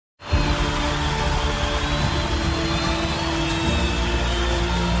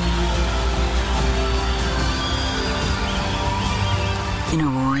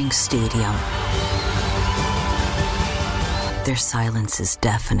roaring stadium. Their silence is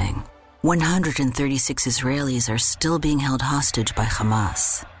deafening. 136 Israelis are still being held hostage by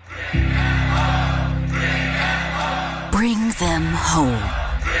Hamas. Bring them home.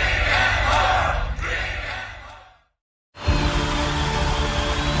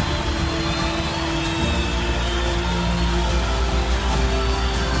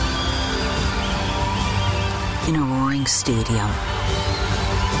 In a roaring stadium,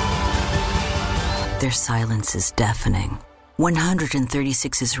 their silence is deafening.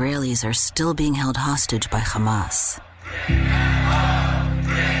 136 Israelis are still being held hostage by Hamas.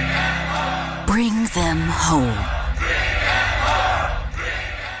 Bring them home.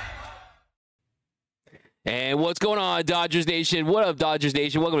 And what's going on, Dodgers Nation? What up, Dodgers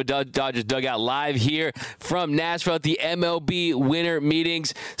Nation? Welcome to Dodgers Dugout live here from Nashville at the MLB winter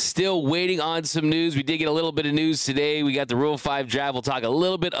meetings. Still waiting on some news. We did get a little bit of news today. We got the Rule 5 draft. We'll talk a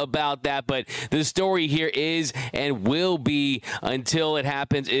little bit about that. But the story here is and will be until it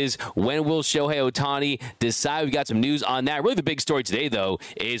happens is when will Shohei Ohtani decide? We got some news on that. Really the big story today, though,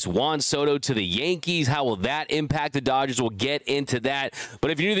 is Juan Soto to the Yankees. How will that impact the Dodgers? We'll get into that. But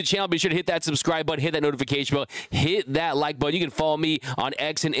if you're new to the channel, be sure to hit that subscribe button, hit that notification bell, hit that like button. You can follow me on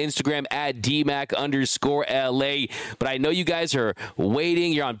X and Instagram at DMAC_LA. But I know you guys are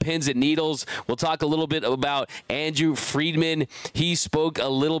waiting. You're on pins and needles. We'll talk a little bit about Andrew Friedman. He spoke a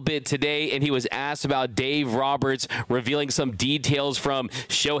little bit today, and he was asked about Dave Roberts revealing some details from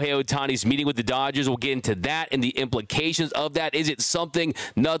Shohei Ohtani's meeting with the Dodgers. We'll get into that and the implications of that. Is it something,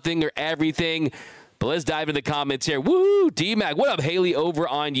 nothing, or everything? But let's dive into the comments here. Woo! D-Mac. What up, Haley, over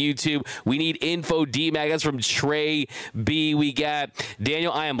on YouTube? We need info, D-Mac. That's from Trey B. We got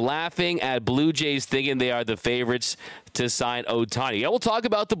Daniel. I am laughing at Blue Jays thinking they are the favorites to sign Ohtani. Yeah, we'll talk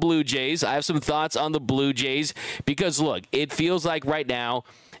about the Blue Jays. I have some thoughts on the Blue Jays because, look, it feels like right now,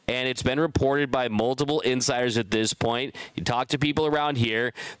 and it's been reported by multiple insiders at this point. You talk to people around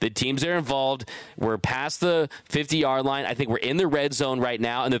here. The teams that are involved, we're past the 50-yard line. I think we're in the red zone right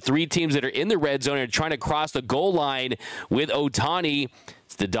now. And the three teams that are in the red zone are trying to cross the goal line with Ohtani.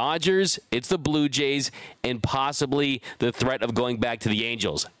 It's the Dodgers, it's the Blue Jays, and possibly the threat of going back to the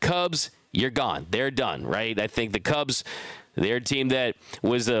Angels. Cubs, you're gone. They're done, right? I think the Cubs, they're a team that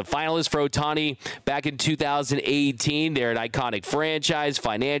was a finalist for Ohtani back in 2018. They're an iconic franchise.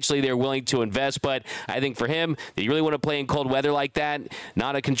 Financially, they're willing to invest. But I think for him, you really want to play in cold weather like that,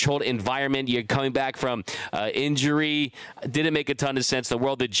 not a controlled environment. You're coming back from injury. Didn't make a ton of sense in the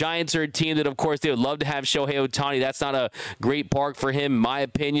world. The Giants are a team that, of course, they would love to have Shohei Ohtani. That's not a great park for him, in my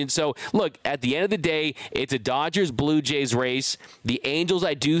opinion. So, look, at the end of the day, it's a Dodgers-Blue Jays race. The Angels,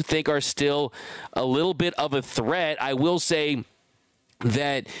 I do think, are still a little bit of a threat. I will say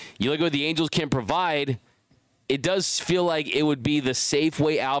that you look at what the Angels can provide, it does feel like it would be the safe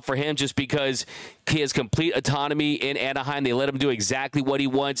way out for him just because he has complete autonomy in Anaheim. They let him do exactly what he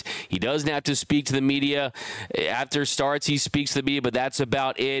wants. He doesn't have to speak to the media. After starts, he speaks to the media, but that's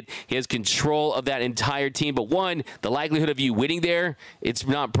about it. He has control of that entire team. But one, the likelihood of you winning there, it's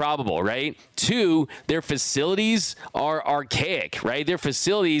not probable, right? Two, their facilities are archaic, right? Their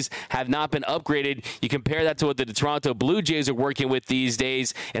facilities have not been upgraded. You compare that to what the Toronto Blue Jays are working with these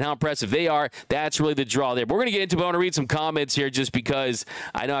days and how impressive they are. That's really the draw there. But we're going to get into it. I want to read some comments here just because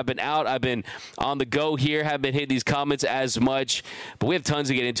I know I've been out. I've been on the go here, haven't been hitting these comments as much, but we have tons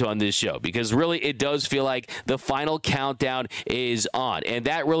to get into on this show because really it does feel like the final countdown is on. And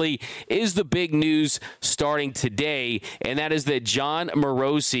that really is the big news starting today, and that is that John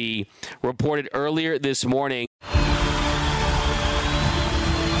Morosi reported earlier this morning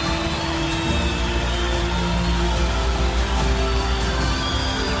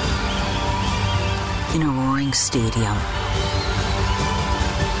in a roaring stadium.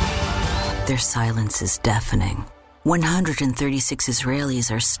 Their silence is deafening. 136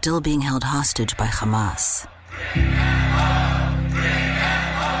 Israelis are still being held hostage by Hamas.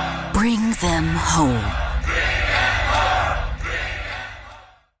 Bring them home.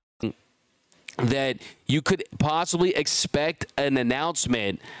 That you could possibly expect an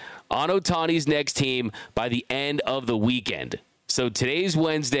announcement on Ohtani's next team by the end of the weekend. So today's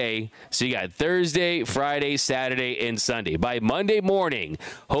Wednesday, so you got Thursday, Friday, Saturday, and Sunday. By Monday morning,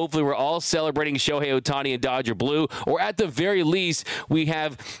 hopefully we're all celebrating Shohei Ohtani and Dodger Blue, or at the very least, we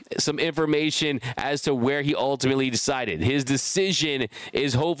have some information as to where he ultimately decided. His decision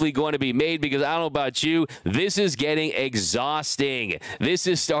is hopefully going to be made because I don't know about you, this is getting exhausting. This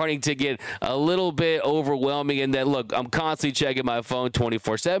is starting to get a little bit overwhelming, and that, look, I'm constantly checking my phone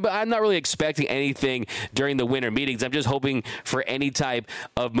 24/7, but I'm not really expecting anything during the winter meetings. I'm just hoping for for any type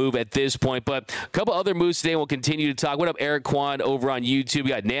of move at this point. But a couple other moves today, we'll continue to talk. What up, Eric Kwan over on YouTube? We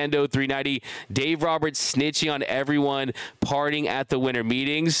got Nando 390, Dave Roberts snitching on everyone partying at the winter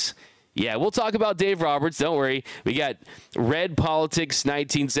meetings. Yeah, we'll talk about Dave Roberts. Don't worry. We got Red Politics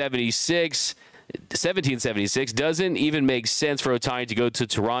 1776 doesn't even make sense for Ohtani to go to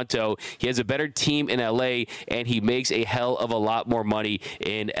Toronto. He has a better team in LA, and he makes a hell of a lot more money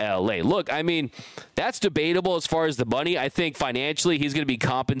in LA. Look, I mean, that's debatable as far as the money. I think financially he's going to be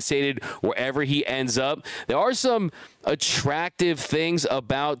compensated wherever he ends up. There are some attractive things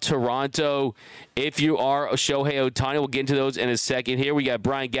about Toronto if you are a Shohei Ohtani. We'll get into those in a second here. We got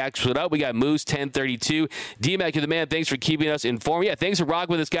Brian Gax, what up? We got Moose 1032. D-Mac, you're the man. Thanks for keeping us informed. Yeah, thanks for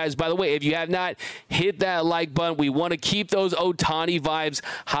rocking with us, guys. By the way, if you have not hit that like button, we want to keep those Ohtani vibes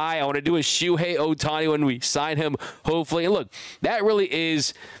high. I want to do a Shohei Ohtani when we sign him, hopefully. And look, that really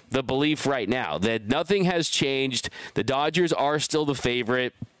is the belief right now, that nothing has changed. The Dodgers are still the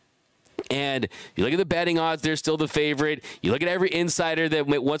favorite. And you look at the betting odds, they're still the favorite. You look at every insider that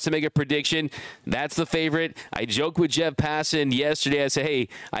wants to make a prediction, that's the favorite. I joked with Jeff Passan yesterday. I said, hey,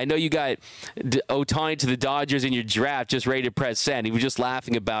 I know you got Ohtani to the Dodgers in your draft, just ready to press send. He was just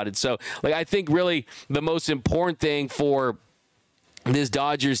laughing about it. So, I think really the most important thing for this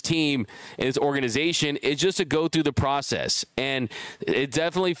Dodgers team and this organization is just to go through the process. And it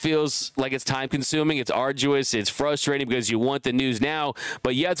definitely feels like it's time consuming. It's arduous. It's frustrating because you want the news now.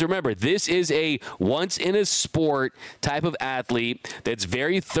 But you have to remember, this is a once in a sport type of athlete that's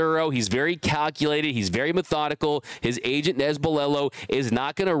very thorough. He's very calculated. He's very methodical. His agent, Nez Bolello, is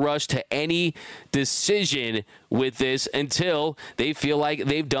not going to rush to any decision with this until they feel like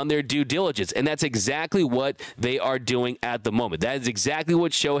they've done their due diligence. And that's exactly what they are doing at the moment. That is exactly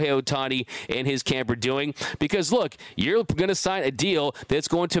what Shohei Ohtani and his camp are doing. Because, look, you're going to sign a deal that's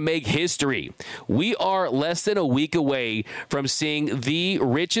going to make history. We are less than a week away from seeing the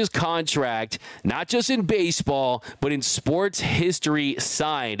richest contract, not just in baseball, but in sports history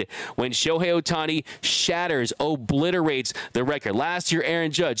signed when Shohei Ohtani shatters, obliterates the record. Last year,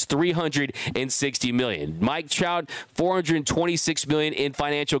 Aaron Judge, $360 million. Mike Trout, $426 million in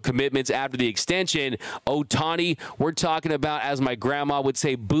financial commitments after the extension. Ohtani, we're talking about, as my grandma would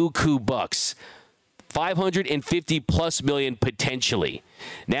say, buku bucks. $550+ million potentially.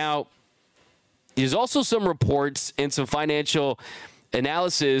 Now, there's also some reports and some financial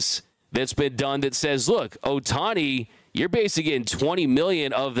analysis that's been done that says, look, Ohtani, you're basically getting $20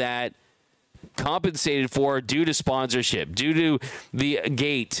 million of that compensated for due to sponsorship, due to the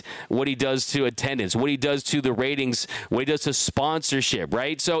gate, what he does to attendance, what he does to the ratings, what he does to sponsorship,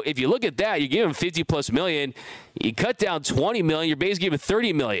 right? So if you look at that, you give him $50+ million, you cut down $20 million, you're basically giving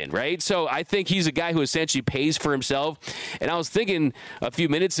 $30 million, right? So I think he's a guy who essentially pays for himself. And I was thinking a few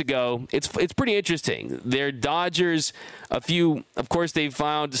minutes ago, it's pretty interesting. Their Dodgers, of course, they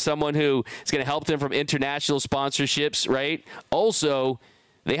found someone who is going to help them from international sponsorships, right? Also,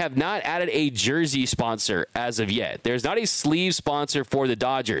 they have not added a jersey sponsor as of yet. There's not a sleeve sponsor for the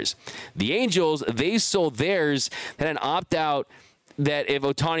Dodgers. The Angels, they sold theirs, had an opt-out that if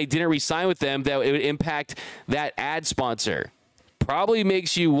Ohtani didn't re-sign with them, that it would impact that ad sponsor. Probably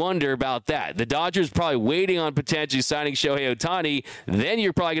makes you wonder about that. The Dodgers probably waiting on potentially signing Shohei Ohtani. Then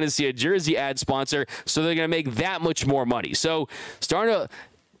you're probably going to see a jersey ad sponsor, so they're going to make that much more money. So starting to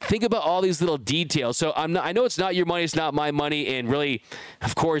think about all these little details. So I know it's not your money, it's not my money, and really,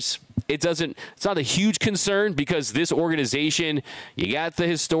 of course, it's not a huge concern because this organization, you got the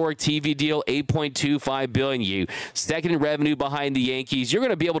historic TV deal, $8.25 billion. You second in revenue behind the Yankees. You're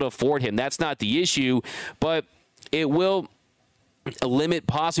going to be able to afford him. That's not the issue, but it will limit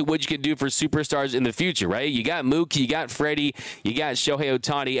possibly what you can do for superstars in the future, right? You got Mookie, you got Freddie, you got Shohei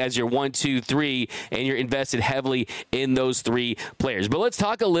Ohtani as your 1, 2, 3, and you're invested heavily in those three players. But let's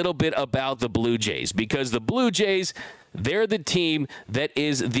talk a little bit about the Blue Jays, because the Blue Jays, they're the team that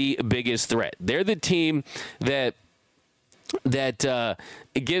is the biggest threat. They're the team that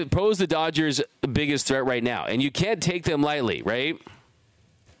pose the Dodgers the biggest threat right now, and you can't take them lightly, right?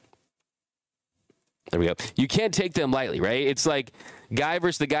 There we go. You can't take them lightly, right? It's like guy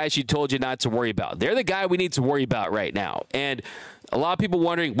versus the guy she told you not to worry about. They're the guy we need to worry about right now. And a lot of people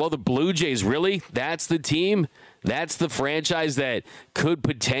wondering, well, the Blue Jays, really? That's the team? That's the franchise that could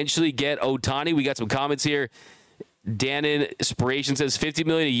potentially get Ohtani? We got some comments here. Dan Inspiration says $50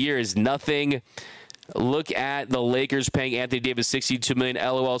 million a year is nothing. Look at the Lakers paying Anthony Davis $62 million.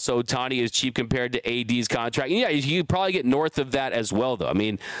 LOL. So Ohtani is cheap compared to AD's contract. And yeah, you could probably get north of that as well, though. I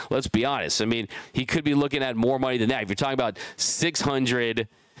mean, let's be honest. I mean, he could be looking at more money than that. If you're talking about 600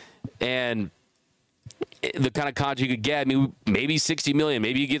 and the kind of contract you could get. I mean, maybe $60 million.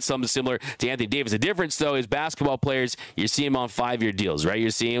 Maybe you get something similar to Anthony Davis. The difference, though, is basketball players, you're seeing them on 5-year deals, right? You're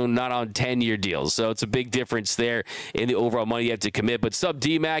seeing them not on 10-year deals. So it's a big difference there in the overall money you have to commit. But sub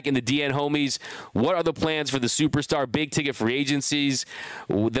D-Mac and the DN homies, what are the plans for the superstar big-ticket free agencies?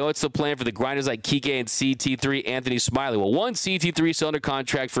 What's the plan for the grinders like Kike and CT3, Anthony Smiley? Well, one, CT3 still under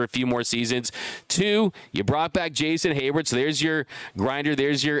contract for a few more seasons. Two, you brought back Jason Hayward, so there's your grinder.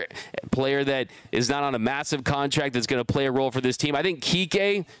 There's your player that is not on a massive contract that's going to play a role for this team. I think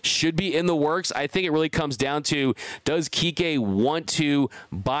Kike should be in the works. I think it really comes down to, does Kike want to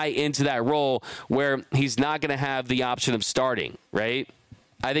buy into that role where he's not going to have the option of starting, right?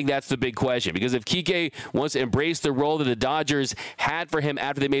 I think that's the big question, because if Kike wants to embrace the role that the Dodgers had for him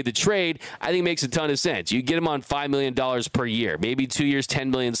after they made the trade, I think it makes a ton of sense. You get him on $5 million per year, maybe 2 years,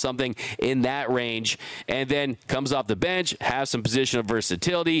 $10 million, something in that range, and then comes off the bench, has some positional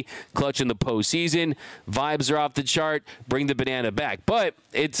versatility, clutch in the postseason, vibes are off the chart, bring the banana back. But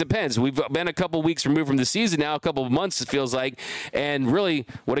it depends. We've been a couple weeks removed from the season now, a couple of months it feels like, and really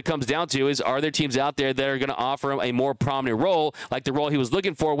what it comes down to is, are there teams out there that are going to offer him a more prominent role, like the role he was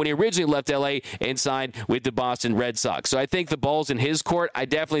looking for when he originally left LA and signed with the Boston Red Sox. So I think the ball's in his court. I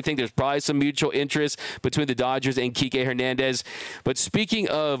definitely think there's probably some mutual interest between the Dodgers and Kike Hernandez. But speaking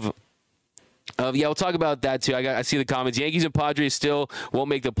of yeah, we'll talk about that too. I see the comments. Yankees and Padres still won't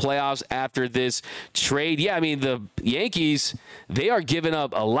make the playoffs after this trade. Yeah, I mean, the Yankees, they are giving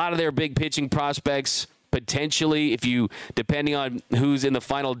up a lot of their big pitching prospects. Potentially, depending on who's in the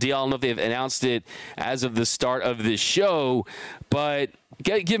final deal. I don't know if they've announced it as of the start of this show, but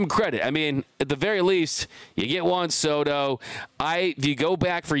give him credit. I mean, at the very least, you get Juan Soto. If you go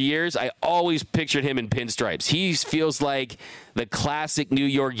back for years, I always pictured him in pinstripes. He feels like the classic New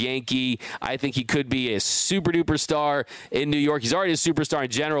York Yankee. I think he could be a super-duper star in New York. He's already a superstar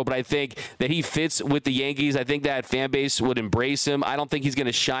in general, but I think that he fits with the Yankees. I think that fan base would embrace him. I don't think he's going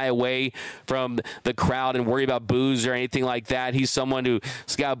to shy away from the crowd and worry about boos or anything like that. He's someone who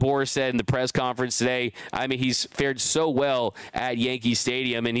Scott Boras said in the press conference today, I mean, he's fared so well at Yankee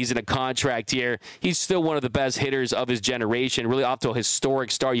Stadium, and he's in a contract here. He's still one of the best hitters of his generation, really off to a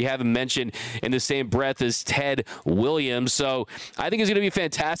historic start. You have him mentioned in the same breath as Ted Williams. So I think he's going to be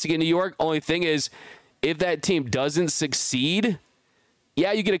fantastic in New York. Only thing is, if that team doesn't succeed,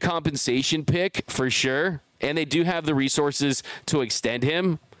 yeah, you get a compensation pick for sure, and they do have the resources to extend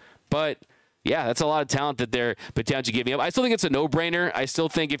him. But yeah, that's a lot of talent that they're potentially giving up. I still think it's a no-brainer. I still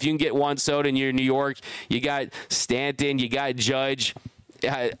think if you can get Juan Soto and you're in New York, you got Stanton, you got Judge.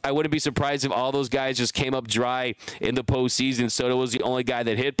 I wouldn't be surprised if all those guys just came up dry in the postseason. Soto was the only guy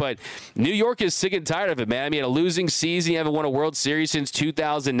that hit. But New York is sick and tired of it, man. I mean, a losing season. You haven't won a World Series since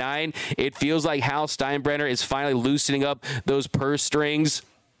 2009. It feels like Hal Steinbrenner is finally loosening up those purse strings.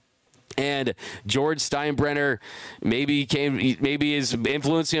 And George Steinbrenner maybe is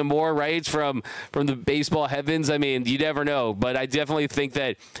influencing him more, right, from the baseball heavens. I mean, you never know. But I definitely think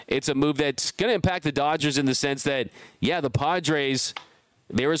that it's a move that's going to impact the Dodgers in the sense that, yeah, the Padres,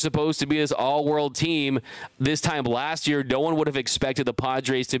 they were supposed to be this all-world team. This time last year, no one would have expected the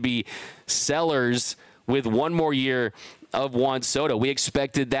Padres to be sellers with one more year of Juan Soto. We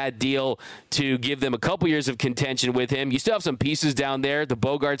expected that deal to give them a couple years of contention with him. You still have some pieces down there. The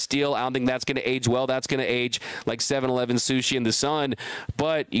Bogarts deal, I don't think that's going to age well. That's going to age like 7-Eleven sushi in the sun.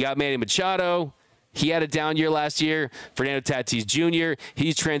 But you got Manny Machado. He had a down year last year. Fernando Tatis Jr.,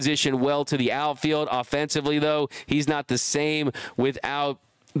 he's transitioned well to the outfield. Offensively, though, he's not the same without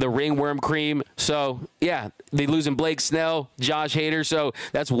the ringworm cream. So, yeah, they losing Blake Snell, Josh Hader. So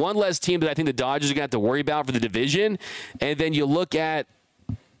that's one less team that I think the Dodgers are going to have to worry about for the division. And then you look at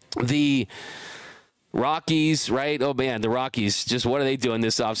the Rockies, right? Oh, man, the Rockies, just what are they doing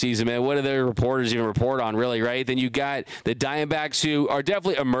this offseason, man? What do their reporters even report on, really, right? Then you got the Diamondbacks, who are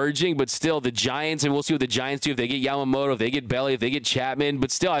definitely emerging, but still the Giants, and we'll see what the Giants do if they get Yamamoto, if they get Belly, if they get Chapman. But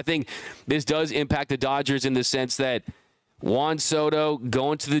still, I think this does impact the Dodgers in the sense that Juan Soto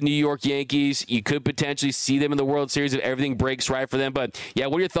going to the New York Yankees, you could potentially see them in the World Series if everything breaks right for them. But, yeah,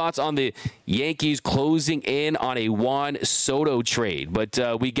 what are your thoughts on the Yankees closing in on a Juan Soto trade? But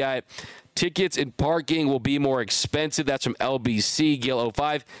we got tickets and parking will be more expensive. That's from LBC,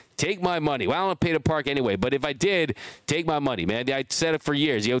 Gil05. Take my money. Well, I don't pay to park anyway, but if I did, take my money, man. I said it for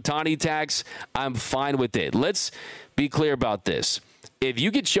years. The Ohtani tax, I'm fine with it. Let's be clear about this. If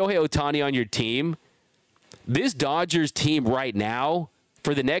you get Shohei Ohtani on your team, this Dodgers team right now,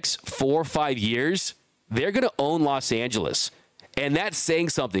 for the next 4 or 5 years, they're going to own Los Angeles. And that's saying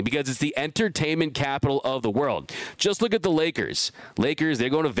something because it's the entertainment capital of the world. Just look at the Lakers. Lakers, they're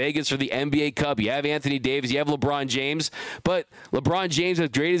going to Vegas for the NBA Cup. You have Anthony Davis. You have LeBron James. But LeBron James, as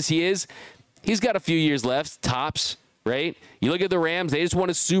great as he is, he's got a few years left, tops, right? You look at the Rams, they just won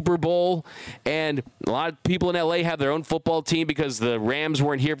a Super Bowl, and a lot of people in L.A. have their own football team because the Rams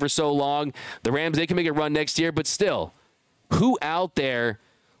weren't here for so long. The Rams, they can make a run next year, but still, who out there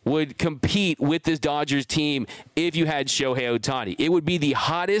would compete with this Dodgers team if you had Shohei Ohtani? It would be the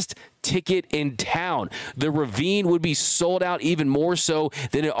hottest ticket in town. The Ravine would be sold out even more so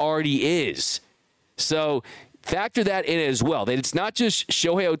than it already is. So factor that in as well, that it's not just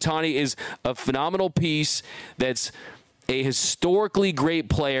Shohei Ohtani is a phenomenal piece that's a historically great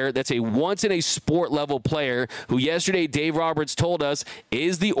player, that's a once-in-a-sport level player who yesterday Dave Roberts told us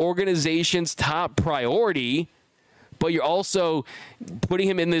is the organization's top priority, but you're also putting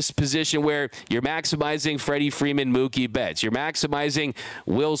him in this position where you're maximizing Freddie Freeman, Mookie Betts. You're maximizing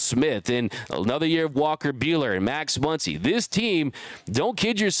Will Smith and another year of Walker Buehler and Max Muncy. This team, don't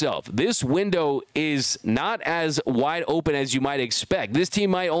kid yourself, this window is not as wide open as you might expect. This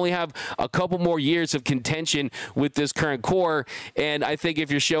team might only have a couple more years of contention with this current core, and I think if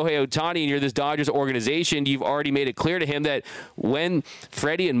you're Shohei Ohtani and you're this Dodgers organization, you've already made it clear to him that when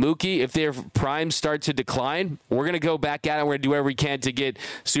Freddie and Mookie, if their primes start to decline, we're going to go back at it. We're going to do whatever we can to get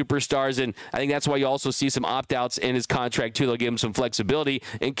superstars, and I think that's why you also see some opt-outs in his contract too. They'll give him some flexibility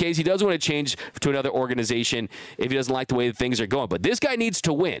in case he does want to change to another organization if he doesn't like the way that things are going. But this guy needs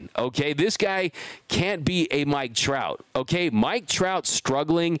to win, okay? This guy can't be a Mike Trout, okay? Mike Trout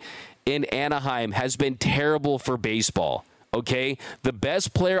struggling in Anaheim has been terrible for baseball. Okay, the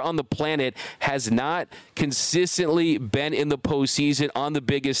best player on the planet has not consistently been in the postseason on the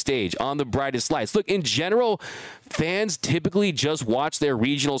biggest stage, on the brightest lights. Look, in general, fans typically just watch their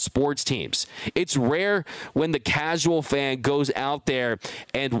regional sports teams. It's rare when the casual fan goes out there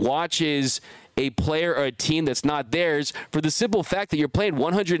and watches a player or a team that's not theirs for the simple fact that you're playing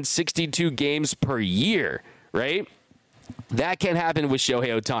 162 games per year, right? That can't happen with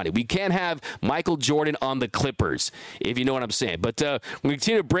Shohei Ohtani. We can't have Michael Jordan on the Clippers, if you know what I'm saying. But we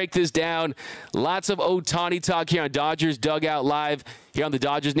continue to break this down. Lots of Ohtani talk here on Dodgers Dugout Live here on the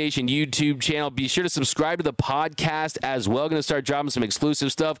Dodgers Nation YouTube channel. Be sure to subscribe to the podcast as well. Going to start dropping some exclusive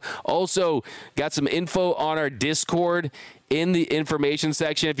stuff. Also, got some info on our Discord in the information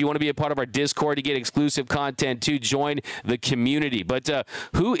section. If you want to be a part of our Discord to get exclusive content, to join the community. But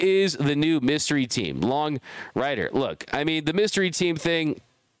who is the new mystery team? Long Rider. Look, I mean, the mystery team thing,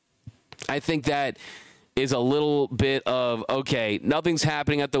 I think that is a little bit of, okay, nothing's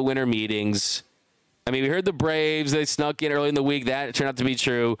happening at the winter meetings. I mean, we heard the Braves, they snuck in early in the week. That turned out to be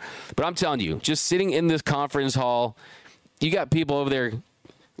true. But I'm telling you, just sitting in this conference hall, you got people over there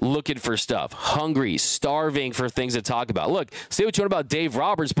looking for stuff, hungry, starving for things to talk about. Look, say what you want about Dave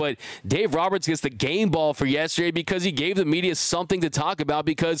Roberts, but Dave Roberts gets the game ball for yesterday because he gave the media something to talk about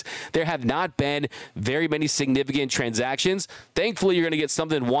because there have not been very many significant transactions. Thankfully, you're going to get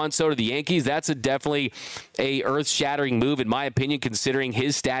something Juan Soto to the Yankees. That's definitely a earth-shattering move, in my opinion, considering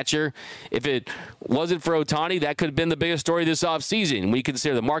his stature. If it wasn't for Ohtani, that could have been the biggest story this offseason. We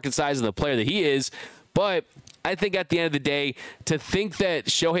consider the market size of the player that he is, but I think at the end of the day, to think that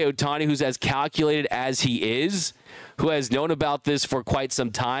Shohei Ohtani, who's as calculated as he is, who has known about this for quite some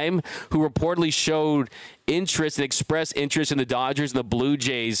time, who reportedly showed interest and expressed interest in the Dodgers and the Blue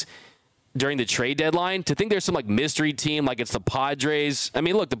Jays during the trade deadline, to think there's some like mystery team, like it's the Padres. I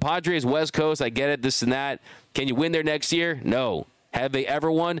mean, look, the Padres, West Coast, I get it, this and that. Can you win there next year? No. Have they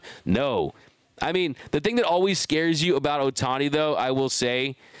ever won? No. I mean, the thing that always scares you about Ohtani, though, I will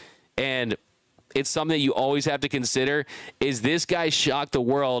say, and it's something that you always have to consider, is this guy shocked the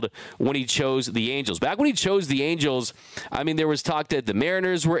world when he chose the Angels. Back when he chose the Angels, I mean, there was talk that the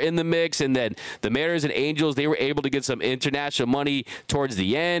Mariners were in the mix and that the Mariners and Angels, they were able to get some international money towards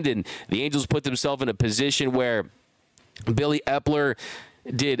the end, and the Angels put themselves in a position where Billy Epler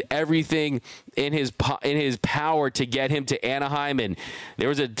did everything in his power to get him to Anaheim, and there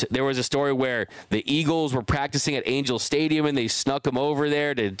was a story where the Eagles were practicing at Angel Stadium and they snuck him over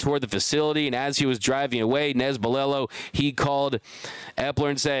there to tour the facility, and as he was driving away, Nez Balello, he called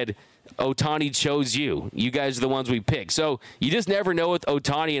Epler and said, Ohtani chose you. You guys are the ones we picked. So you just never know with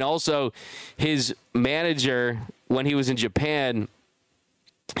Ohtani, and also his manager when he was in Japan,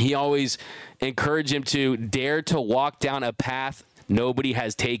 he always encouraged him to dare to walk down a path nobody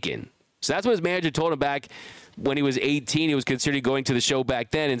has taken. So that's what his manager told him back when he was 18. He was considering going to the show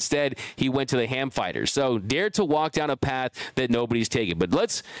back then. Instead, he went to the Ham Fighters. So dare to walk down a path that nobody's taken. But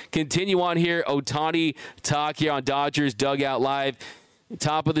let's continue on here. Ohtani talk here on Dodgers Dugout Live.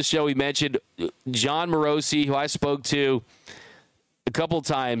 Top of the show, we mentioned John Morosi, who I spoke to a couple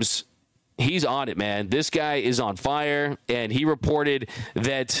times. he's on it, man. This guy is on fire, and he reported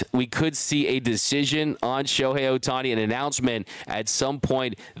that we could see a decision on Shohei Ohtani, an announcement at some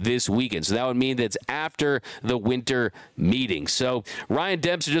point this weekend. So that would mean that's after the winter meeting. So Ryan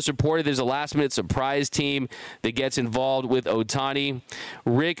Dempster just reported there's a last-minute surprise team that gets involved with Ohtani.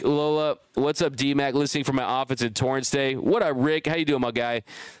 Rick Lola, what's up, D-Mac, listening from my office in Torrance Day. What up, Rick? How you doing, my guy?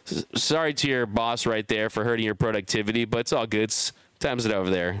 Sorry to your boss right there for hurting your productivity, but it's all good. Time's it over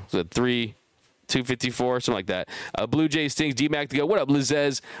there? Is it 254, something like that. Blue Jay Stings, D-Mac to go. What up,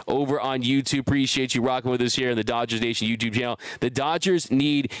 Lizez, over on YouTube? Appreciate you rocking with us here in the Dodgers Nation YouTube channel. The Dodgers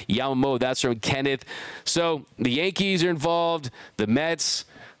need Yamamoto. That's from Kenneth. So the Yankees are involved. The Mets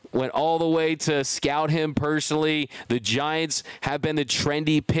went all the way to scout him personally. The Giants have been the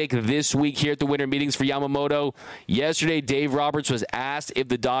trendy pick this week here at the winter meetings for Yamamoto. Yesterday, Dave Roberts was asked if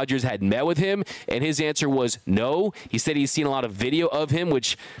the Dodgers had met with him, and his answer was no. He said he's seen a lot of video of him,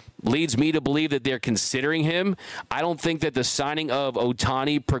 which leads me to believe that they're considering him. I don't think that the signing of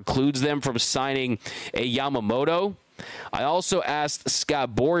Ohtani precludes them from signing a Yamamoto. I also asked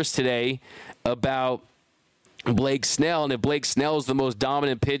Scott Boras today about Blake Snell, and if Blake Snell is the most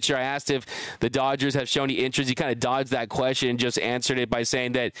dominant pitcher, I asked if the Dodgers have shown any interest. He kind of dodged that question and just answered it by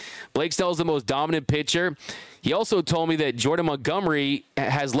saying that Blake Snell is the most dominant pitcher. He also told me that Jordan Montgomery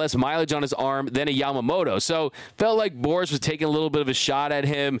has less mileage on his arm than a Yamamoto. So felt like Boras was taking a little bit of a shot at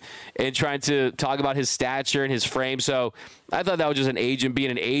him and trying to talk about his stature and his frame. So I thought that was just an agent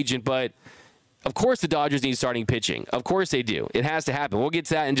being an agent, but of course the Dodgers need starting pitching. Of course they do. It has to happen. We'll get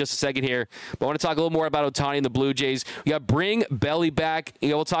to that in just a second here. But I want to talk a little more about Ohtani and the Blue Jays. We got Bring Belly back.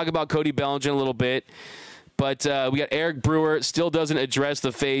 We'll talk about Cody Bellinger in a little bit. But we got Eric Brewer, still doesn't address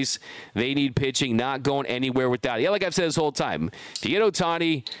the face. They need pitching, not going anywhere without it. Yeah, like I've said this whole time, if you get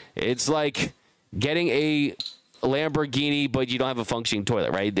Ohtani, it's like getting a Lamborghini, but you don't have a functioning toilet,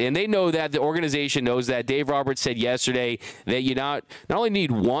 right? And they know that. The organization knows that. Dave Roberts said yesterday that you not only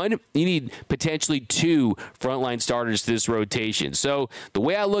need one, you need potentially two frontline starters to this rotation. So the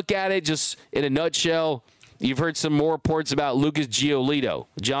way I look at it, just in a nutshell, you've heard some more reports about Lucas Giolito.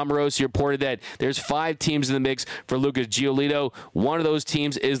 John Morosi reported that there's 5 teams in the mix for Lucas Giolito. One of those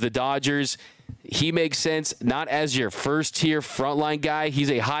teams is the Dodgers. He makes sense not as your first-tier frontline guy. He's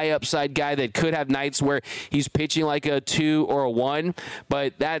a high-upside guy that could have nights where he's pitching like a 2 or a 1.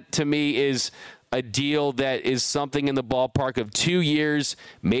 But that, to me, is a deal that is something in the ballpark of 2 years,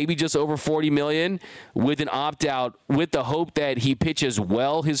 maybe just over $40 million, with an opt-out, with the hope that he pitches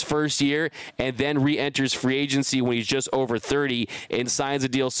well his first year and then re-enters free agency when he's just over 30 and signs a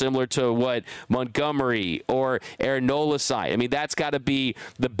deal similar to what Montgomery or Aaron Nola signed. I mean, that's got to be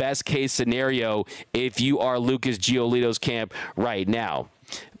the best-case scenario if you are Lucas Giolito's camp right now.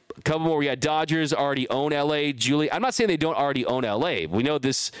 A couple more. We got Dodgers already own L.A. Julie, I'm not saying they don't already own L.A. We know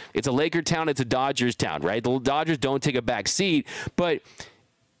this. It's a Laker town. It's a Dodgers town, right? The Dodgers don't take a back seat. But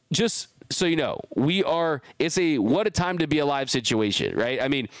just so you know, it's a what a time to be alive situation, right? I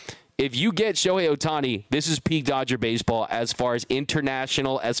mean, if you get Shohei Ohtani, this is peak Dodger baseball as far as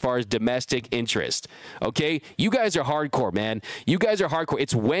international, as far as domestic interest. Okay? You guys are hardcore, man. You guys are hardcore.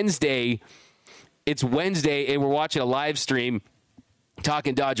 It's Wednesday, and we're watching a live stream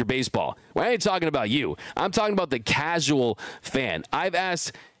talking Dodger baseball. Well, I ain't talking about you. I'm talking about the casual fan. I've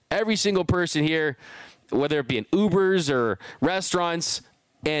asked every single person here, whether it be in Ubers or restaurants,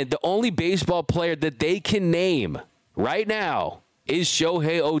 and the only baseball player that they can name right now is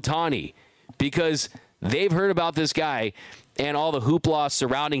Shohei Ohtani, because they've heard about this guy and all the hoopla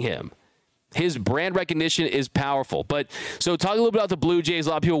surrounding him. His brand recognition is powerful. But so talk a little bit about the Blue Jays.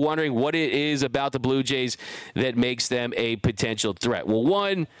 A lot of people wondering what it is about the Blue Jays that makes them a potential threat. Well,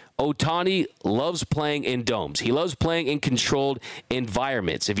 one, Ohtani loves playing in domes. He loves playing in controlled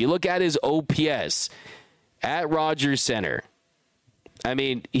environments. If you look at his OPS at Rogers Center, I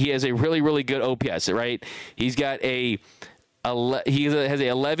mean, he has a really, really good OPS, right? He's got he has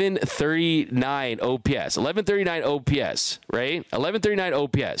a 1139 OPS. 1139 OPS, right? 1139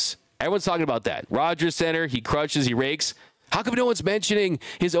 OPS. Everyone's talking about that. Rogers Center, he crushes, he rakes. How come no one's mentioning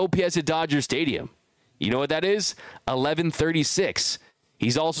his OPS at Dodger Stadium? You know what that is? 1136.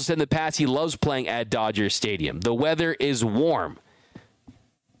 He's also said in the past he loves playing at Dodger Stadium. The weather is warm.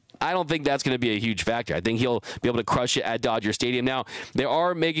 I don't think that's going to be a huge factor. I think he'll be able to crush it at Dodger Stadium. Now, they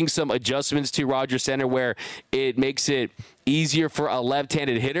are making some adjustments to Rogers Center where it makes it easier for a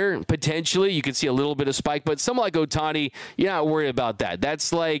left-handed hitter. Potentially, you can see a little bit of spike, but someone like Ohtani, you're not worried about that.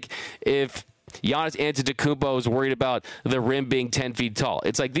 That's like if Giannis Antetokounmpo is worried about the rim being 10 feet tall.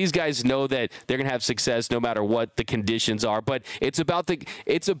 It's like these guys know that they're going to have success no matter what the conditions are. But it's about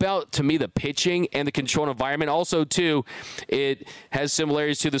to me, the pitching and the controlled environment. Also, too, it has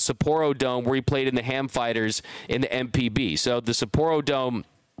similarities to the Sapporo Dome where he played in the Ham Fighters in the MPB. So the Sapporo Dome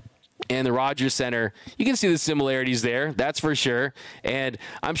and the Rogers Center, you can see the similarities there, that's for sure. And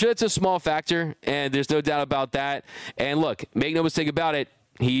I'm sure that's a small factor, and there's no doubt about that. And look, make no mistake about it,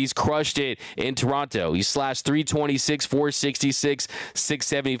 he's crushed it in Toronto. He slashed 326, 466,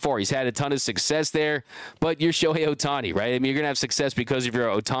 674. He's had a ton of success there, but you're Shohei Ohtani, right? I mean, you're going to have success because of your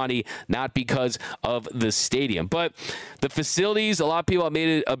Ohtani, not because of the stadium. But the facilities, a lot of people have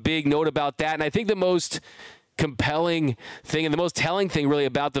made a big note about that, and I think the most compelling thing and the most telling thing really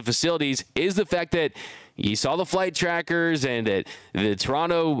about the facilities is the fact that you saw the flight trackers and that the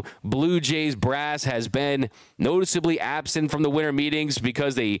Toronto Blue Jays brass has been noticeably absent from the winter meetings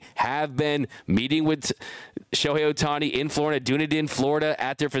because they have been meeting with Shohei Ohtani in Florida, doing it in Florida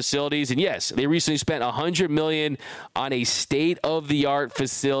at their facilities. And yes, they recently spent $100 million on a state-of-the-art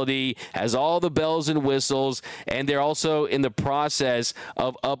facility, has all the bells and whistles, and they're also in the process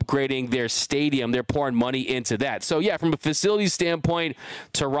of upgrading their stadium. They're pouring money into that. So yeah, from a facility standpoint,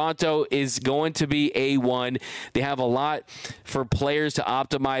 Toronto is going to be A1. They have a lot for players to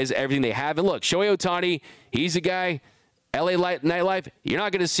optimize everything they have. And look, Shohei Ohtani, he's a guy, LA nightlife, you're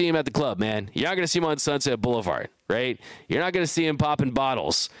not going to see him at the club, man. You're not going to see him on Sunset Boulevard, right? You're not going to see him popping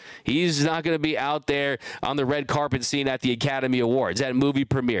bottles. He's not going to be out there on the red carpet scene at the Academy Awards, at movie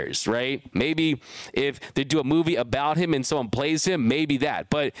premieres, right? Maybe if they do a movie about him and someone plays him, maybe that.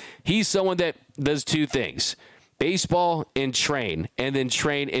 But he's someone that does two things: baseball and train, and then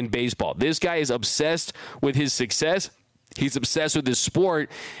train in baseball. This guy is obsessed with his success. He's obsessed with his sport,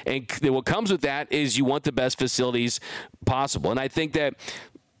 and what comes with that is you want the best facilities possible. And I think that,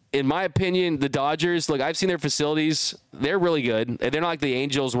 in my opinion, the Dodgers, look, I've seen their facilities. They're really good. They're not like the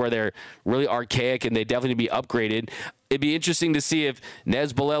Angels where they're really archaic and they definitely need to be upgraded. It'd be interesting to see if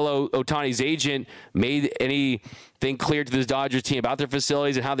Nez Bolello, Ohtani's agent, made anything clear to this Dodgers team about their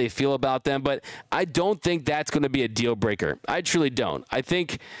facilities and how they feel about them. But I don't think that's going to be a deal breaker. I truly don't. I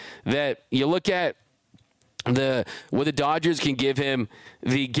think that you look at what the Dodgers can give him,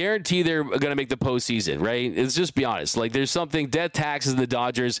 the guarantee they're going to make the postseason, right? Let's just be honest. Like, there's something, death taxes the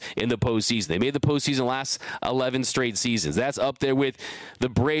Dodgers in the postseason. They made the postseason last 11 straight seasons. That's up there with the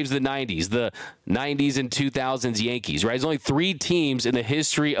Braves, the 90s and 2000s Yankees, right? There's only 3 teams in the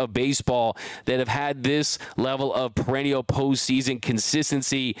history of baseball that have had this level of perennial postseason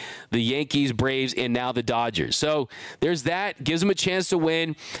consistency: the Yankees, Braves, and now the Dodgers. So there's that. Gives them a chance to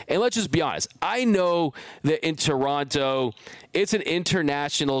win. And let's just be honest. I know that in Toronto, it's an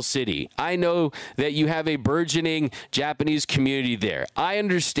international city. I know that you have a burgeoning Japanese community there. I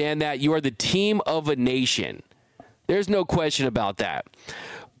understand that. You are the team of a nation. There's no question about that.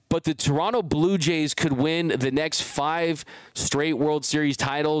 But the Toronto Blue Jays could win the next 5 straight World Series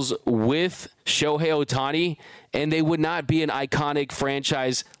titles with Shohei Ohtani, and they would not be an iconic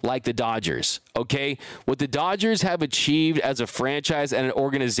franchise like the Dodgers, okay? What the Dodgers have achieved as a franchise and an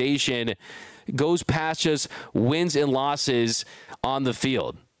organization goes past just wins and losses on the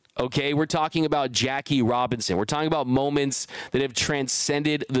field. Okay, we're talking about Jackie Robinson. We're talking about moments that have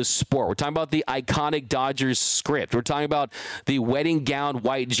transcended the sport. We're talking about the iconic Dodgers script. We're talking about the wedding gown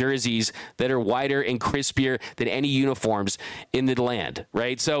white jerseys that are whiter and crispier than any uniforms in the land,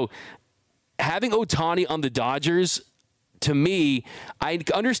 right? So having Ohtani on the Dodgers, to me, I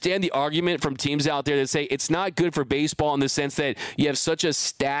understand the argument from teams out there that say it's not good for baseball in the sense that you have such a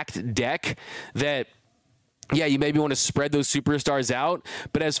stacked deck that, yeah, you maybe want to spread those superstars out.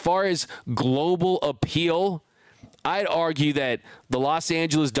 But as far as global appeal, I'd argue that the Los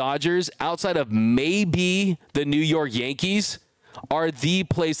Angeles Dodgers, outside of maybe the New York Yankees, are the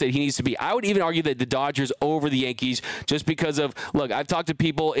place that he needs to be. I would even argue that the Dodgers over the Yankees, just because of, look, I've talked to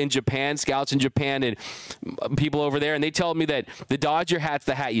people in Japan, scouts in Japan, and people over there, and they tell me that the Dodger hat's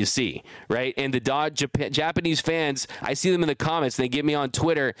the hat you see, right? And the Japanese fans, I see them in the comments, they get me on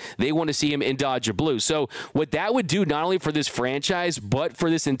Twitter, they want to see him in Dodger blue. So what that would do, not only for this franchise, but for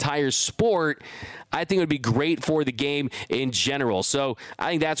this entire sport, I think it would be great for the game in general. So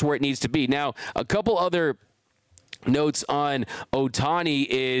I think that's where it needs to be. Now, a couple other notes on Ohtani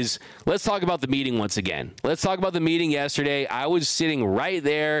is, let's talk about the meeting once again. Let's talk about the meeting yesterday. I was sitting right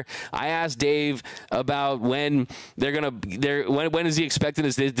there. I asked Dave about when when is he expecting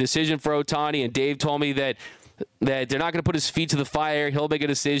this decision for Ohtani, and Dave told me that that they're not going to put his feet to the fire. He'll make a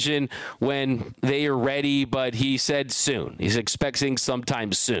decision when they are ready, but he said soon. He's expecting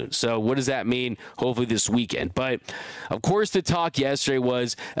sometime soon. So what does that mean? Hopefully this weekend. But, of course, the talk yesterday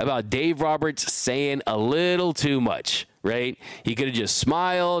was about Dave Roberts saying a little too much. Right? He could have just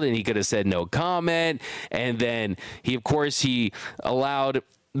smiled and he could have said no comment. And then he allowed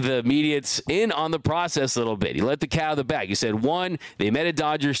the media in on the process a little bit. He let the cat out of the bag. He said, 1, they met at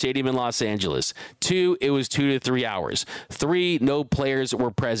Dodger Stadium in Los Angeles. 2, it was 2 to 3 hours. 3, no players were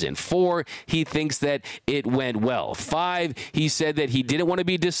present. 4, he thinks that it went well. 5, he said that he didn't want to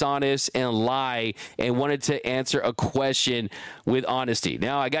be dishonest and lie and wanted to answer a question with honesty.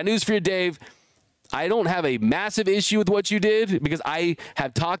 Now, I got news for you, Dave. I don't have a massive issue with what you did because I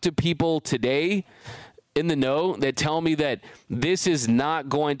have talked to people today in the know that tell me that this is not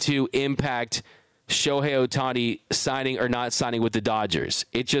going to impact Shohei Ohtani signing or not signing with the Dodgers.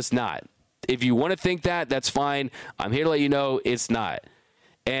 It's just not. If you want to think that, that's fine. I'm here to let you know it's not.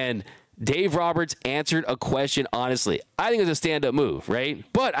 And Dave Roberts answered a question honestly. I think it's a stand-up move, right?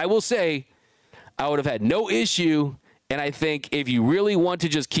 But I will say I would have had no issue. And I think if you really want to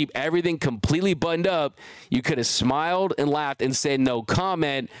just keep everything completely buttoned up, you could have smiled and laughed and said no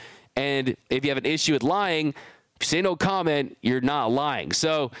comment. And if you have an issue with lying, if you say no comment, you're not lying.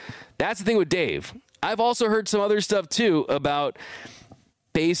 So that's the thing with Dave. I've also heard some other stuff, too, about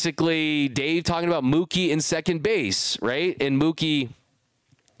basically Dave talking about Mookie in second base, right? And Mookie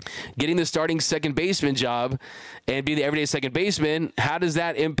getting the starting second baseman job and being the everyday second baseman. How does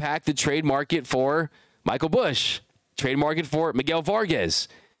that impact the trade market for Michael Busch? Trade market for Miguel Vargas.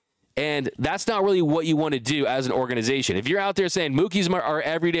 And that's not really what you want to do as an organization. If you're out there saying Mookie's our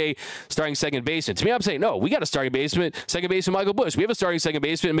everyday starting second baseman, to me, I'm saying, no, we got a starting second baseman, Michael Busch. We have a starting second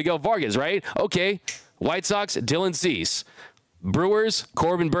baseman, Miguel Vargas, right? Okay. White Sox, Dylan Cease. Brewers,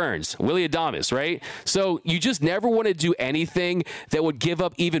 Corbin Burns, Willie Adames, right? So you just never want to do anything that would give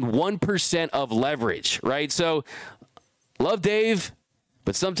up even 1% of leverage, right? So love Dave,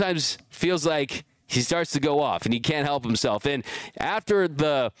 but sometimes feels like he starts to go off and he can't help himself. And after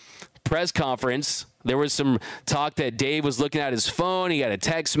the press conference, there was some talk that Dave was looking at his phone. He got a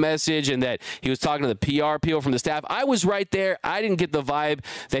text message and that he was talking to the PR people from the staff. I was right there. I didn't get the vibe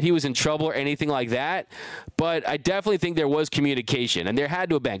that he was in trouble or anything like that. But I definitely think there was communication, and there had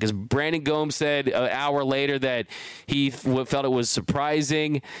to have been, because Brandon Gomes said an hour later that he felt it was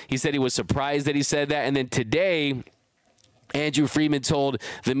surprising. He said he was surprised that he said that. And then today, Andrew Friedman told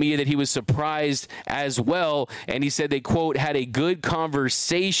the media that he was surprised as well, and he said they, quote, had a good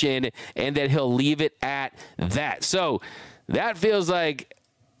conversation and that he'll leave it at that. So that feels like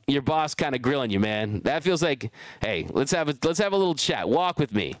your boss kind of grilling you, man. That feels like, hey, let's have a little chat. Walk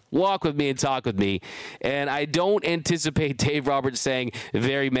with me and talk with me. And I don't anticipate Dave Roberts saying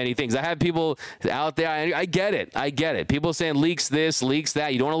very many things. I have people out there. I get it. People saying leaks this, leaks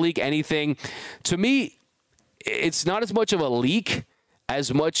that. You don't want to leak anything. To me, it's not as much of a leak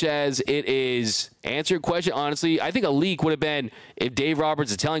as much as it is answer a question honestly. I think a leak would have been if Dave Roberts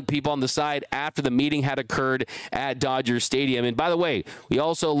is telling people on the side after the meeting had occurred at Dodger Stadium. And by the way, we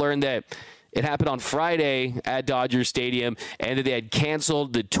also learned that it happened on Friday at Dodger Stadium and that they had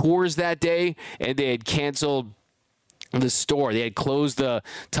canceled the tours that day and they had canceled the store. They had closed the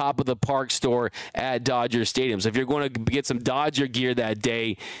top of the park store at Dodger Stadium. So if you're going to get some Dodger gear that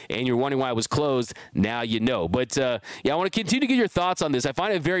day and you're wondering why it was closed, now you know. But, yeah, I want to continue to get your thoughts on this. I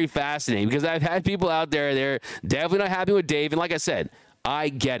find it very fascinating because I've had people out there, they're definitely not happy with Dave. And like I said, I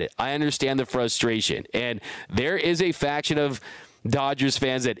get it. I understand the frustration. And there is a faction of Dodgers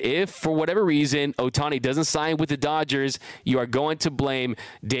fans that if, for whatever reason, Ohtani doesn't sign with the Dodgers, you are going to blame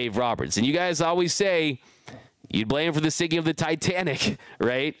Dave Roberts. And you guys always say, you'd blame him for the sinking of the Titanic,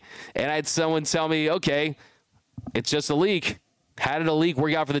 right? And I had someone tell me, okay, it's just a leak. How did a leak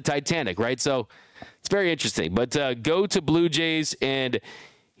work out for the Titanic, right? So it's very interesting. But go to Blue Jays, and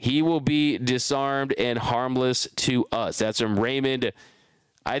he will be disarmed and harmless to us. That's from Raymond.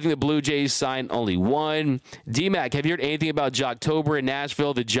 I think the Blue Jays signed only one. D-Mac, have you heard anything about Jocktober in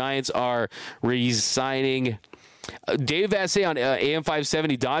Nashville? The Giants are re-signing Dave Vassay on AM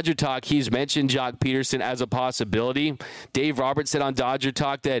 570 Dodger Talk. He's mentioned Jock Peterson as a possibility. Dave Roberts said on Dodger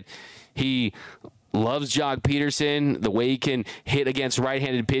Talk that he loves Jock Peterson, the way he can hit against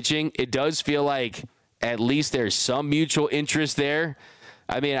right-handed pitching. It does feel like at least there's some mutual interest there.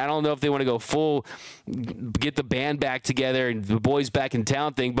 I mean, I don't know if they want to go full, get the band back together and the boys back in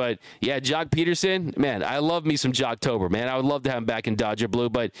town thing, but yeah, Jock Peterson, man, I love me some Jocktober, man. I would love to have him back in Dodger Blue,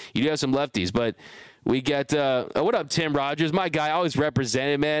 but you do have some lefties, but we got, what up, Tim Rogers? My guy, always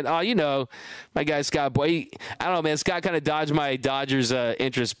represented, man. Oh, you know, my guy, Scott Boy. I don't know, man. Scott kind of dodged my Dodgers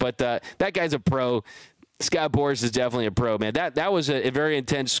interest, but that guy's a pro. Scott Boras is definitely a pro, man. That was a very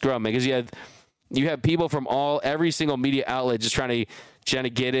intense scrum, because you have people from every single media outlet just trying to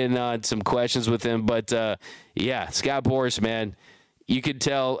get in on some questions with him. But yeah, Scott Boras, man, you could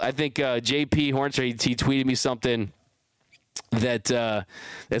tell. I think JP Hornster, he tweeted me something that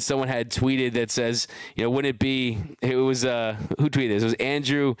someone had tweeted that says, wouldn't it be, it was, who tweeted this? It was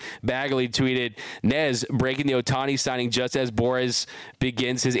Andrew Bagley tweeted, Nez breaking the Ohtani signing just as Boras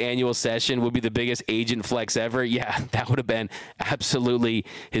begins his annual session would be the biggest agent flex ever. Yeah, that would have been absolutely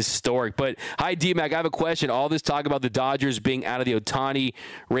historic. But hi, D-Mac, I have a question. All this talk about the Dodgers being out of the Ohtani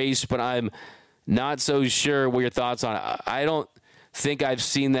race, but I'm not so sure what your thoughts on it. I don't think I've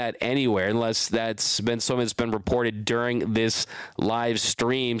seen that anywhere, unless that's been something that's been reported during this live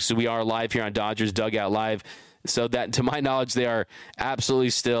stream. So we are live here on Dodgers Dugout Live. So that, to my knowledge, they are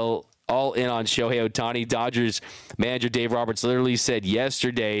absolutely still all in on Shohei Ohtani. Dodgers manager Dave Roberts literally said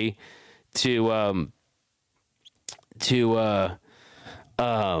yesterday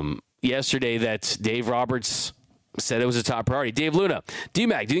yesterday that Dave Roberts said it was a top priority. Dave Luna,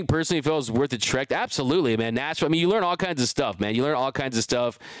 D-Mac, do you think personally it feels worth the trek? Absolutely, man. Nashville, I mean, you learn all kinds of stuff, man. You learn all kinds of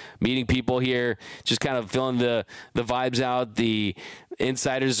stuff, meeting people here, just kind of feeling the vibes out. The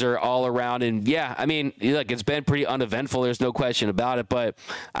insiders are all around. And, yeah, I mean, look, it's been pretty uneventful. There's no question about it. But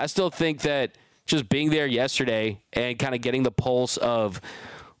I still think that just being there yesterday and kind of getting the pulse of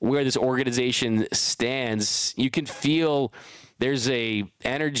where this organization stands, you can feel there's a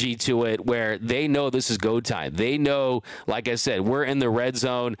energy to it where they know this is go time. They know, like I said, we're in the red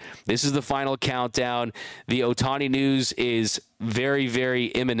zone. This is the final countdown. The Ohtani news is very, very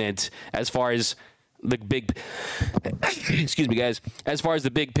imminent as far as the big, excuse me, guys, as far as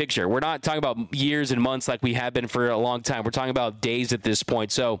the big picture. We're not talking about years and months like we have been for a long time. We're talking about days at this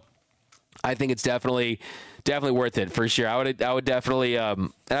point. So I think it's definitely worth it for sure. I would definitely,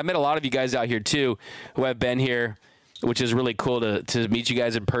 and I met a lot of you guys out here too who have been here, which is really cool to meet you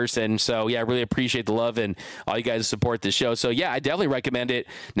guys in person. So, yeah, I really appreciate the love and all you guys support the show. So, yeah, I definitely recommend it.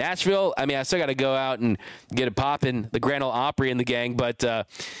 Nashville, I mean, I still got to go out and get it popping, the Grand Ole Opry and the gang. But,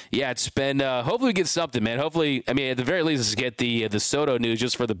 yeah, it's been hopefully we get something, man. Hopefully, I mean, at the very least, let's get the Soto news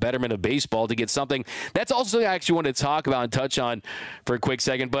just for the betterment of baseball to get something. That's also something I actually wanted to talk about and touch on for a quick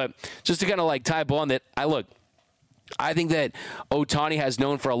second. But just to kind of like tie on that, I think that Ohtani has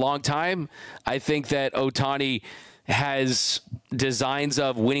known for a long time. I think that Ohtani has designs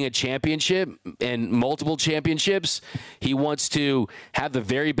of winning a championship and multiple championships. He wants to have the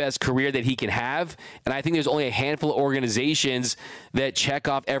very best career that he can have. And I think there's only a handful of organizations that check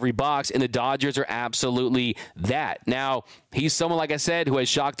off every box, and the Dodgers are absolutely that. Now, he's someone, like I said, who has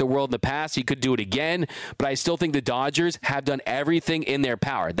shocked the world in the past. He could do it again, but I still think the Dodgers have done everything in their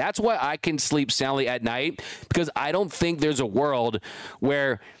power. That's why I can sleep soundly at night, because I don't think there's a world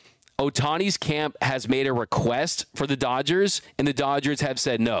where Ohtani's camp has made a request for the Dodgers, and the Dodgers have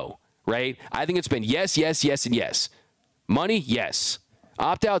said no, right? I think it's been yes, yes, yes, and yes. Money, yes.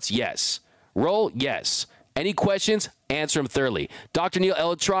 Opt-outs, yes. Roll, yes. Any questions? Answer them thoroughly. Dr. Neil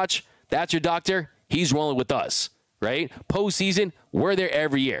Elitroch, that's your doctor. He's rolling with us, right? Postseason, we're there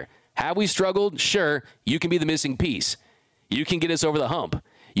every year. Have we struggled? Sure. You can be the missing piece. You can get us over the hump.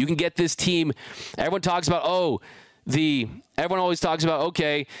 You can get this team. Everyone talks about, everyone always talks about,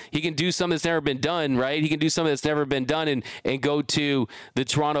 okay, he can do something that's never been done, right? He can do something that's never been done and go to the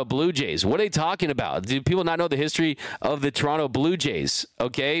Toronto Blue Jays. What are they talking about? Do people not know the history of the Toronto Blue Jays?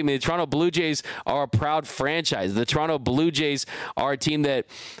 Okay, I mean, the Toronto Blue Jays are a proud franchise. The Toronto Blue Jays are a team that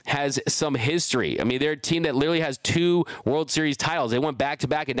has some history. I mean, they're a team that literally has 2 World Series titles. They went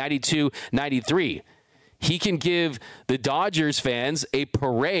back-to-back in 92, 93. He can give the Dodgers fans a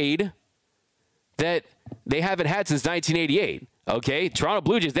parade that they haven't had since 1988, okay? Toronto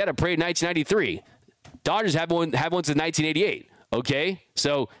Blue Jays, they had a parade in 1993. Dodgers have one since 1988, okay?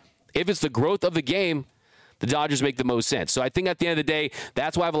 So if it's the growth of the game, the Dodgers make the most sense. So I think at the end of the day,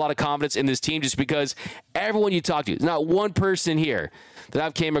 that's why I have a lot of confidence in this team, just because everyone you talk to, there's not one person here that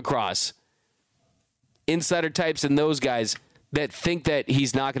I've came across, insider types and those guys, that think that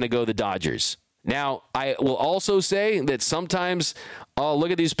he's not going to go to the Dodgers. Now, I will also say that sometimes I'll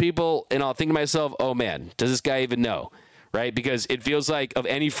look at these people and I'll think to myself, oh man, does this guy even know, right? Because it feels like of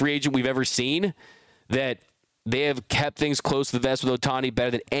any free agent we've ever seen, that they have kept things close to the vest with Ohtani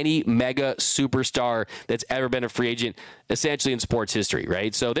better than any mega superstar that's ever been a free agent, essentially in sports history,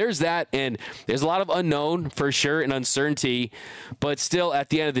 right? So there's that, and there's a lot of unknown for sure and uncertainty, but still at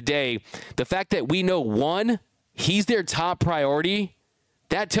the end of the day, the fact that we know, one, he's their top priority,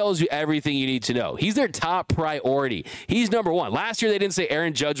 that tells you everything you need to know. He's their top priority. He's number one. Last year, they didn't say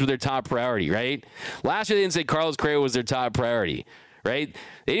Aaron Judge was their top priority, right? Last year, they didn't say Carlos Correa was their top priority, right?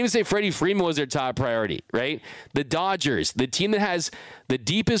 They didn't even say Freddie Freeman was their top priority, right? The Dodgers, the team that has the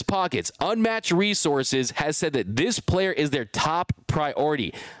deepest pockets, unmatched resources, has said that this player is their top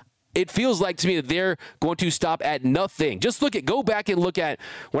priority. It feels like to me that they're going to stop at nothing. Just go back and look at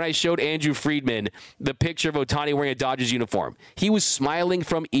when I showed Andrew Friedman the picture of Ohtani wearing a Dodgers uniform. He was smiling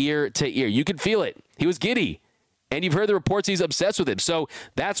from ear to ear. You could feel it. He was giddy. And you've heard the reports he's obsessed with him. So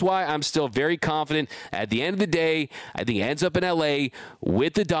that's why I'm still very confident. At the end of the day, I think he ends up in L.A.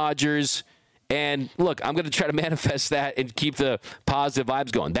 with the Dodgers. And look, I'm going to try to manifest that and keep the positive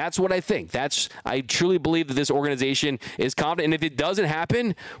vibes going. That's what I think. I truly believe that this organization is confident. And if it doesn't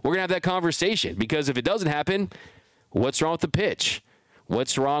happen, we're going to have that conversation. Because if it doesn't happen, what's wrong with the pitch?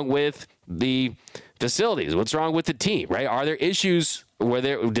 What's wrong with the facilities? What's wrong with the team, right? Are there issues do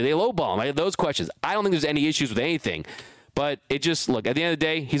they lowball him? I have those questions. I don't think there's any issues with anything. But at the end of the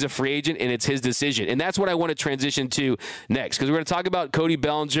day, he's a free agent, and it's his decision. And that's what I want to transition to next, because we're going to talk about Cody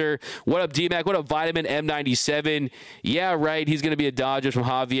Bellinger. What up, D-Mac? What up, Vitamin M97? Yeah, right. He's going to be a Dodger from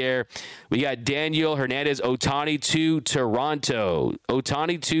Javier. We got Daniel Hernandez, Ohtani to Toronto.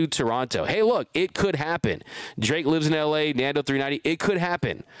 Ohtani to Toronto. Hey, look, it could happen. Drake lives in L.A., Nando 390. It could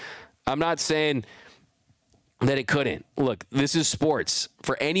happen. I'm not saying that it couldn't. Look, this is sports.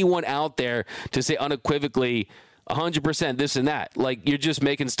 For anyone out there to say unequivocally 100% this and that, like, you're just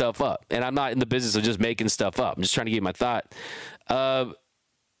making stuff up. And I'm not in the business of just making stuff up. I'm just trying to give my thought.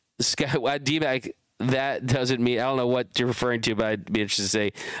 D-Mac, that doesn't mean, I don't know what you're referring to, but I'd be interested to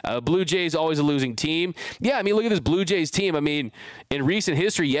say. Blue Jays always a losing team. Yeah, I mean, look at this Blue Jays team. I mean, in recent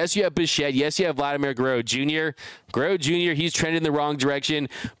history, yes, you have Bichette. Yes, you have Vladimir Guerrero Jr. Guerrero Jr., he's trending in the wrong direction.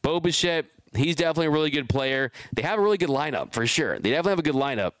 Bo Bichette, he's definitely a really good player. They have a really good lineup, for sure. They definitely have a good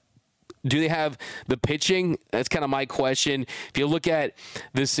lineup. Do they have the pitching? That's kind of my question. If you look at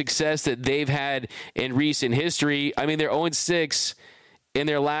the success that they've had in recent history, I mean, they're 0-6 in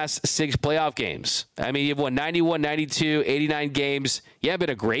their last 6 playoff games. I mean, you've won 91, 92, 89 games. You have been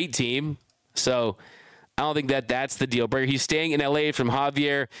a great team. So I don't think that's the deal breaker. He's staying in L.A. from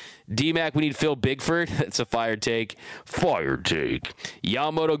Javier. D-Mac, we need Phil Bigford. That's a fire take. Fire take.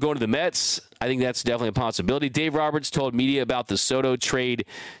 Yamamoto going to the Mets. I think that's definitely a possibility. Dave Roberts told media about the Soto trade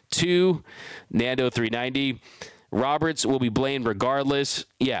to Nando 390. Roberts will be blamed regardless.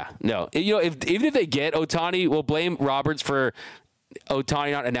 Yeah, no. Even if they get Ohtani, we'll blame Roberts for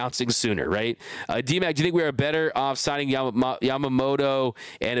Ohtani not announcing sooner, right? D-Mac, do you think we are better off signing Yamamoto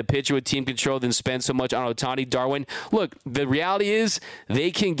and a pitcher with team control than spend so much on Ohtani? Darwin, look, the reality is they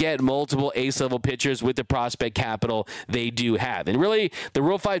can get multiple ace-level pitchers with the prospect capital they do have. And really, the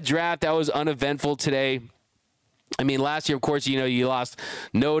Rule 5 draft, that was uneventful today. I mean, last year, of course, you lost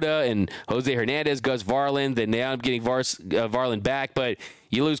Noda and Jose Hernandez, Gus Varland. Then now I'm getting Varland back. But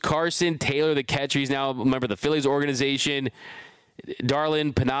you lose Carson, Taylor, the catcher. He's now a member of the Phillies organization.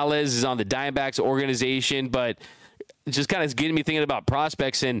 Darlin Penales is on the Diamondbacks organization, but it's just kind of getting me thinking about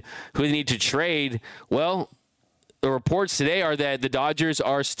prospects and who they need to trade. Well, the reports today are that the Dodgers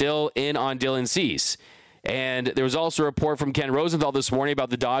are still in on Dylan Cease. And there was also a report from Ken Rosenthal this morning about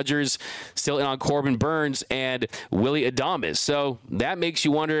the Dodgers still in on Corbin Burns and Willie Adames. So that makes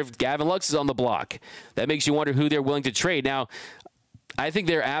you wonder if Gavin Lux is on the block. That makes you wonder who they're willing to trade. Now, I think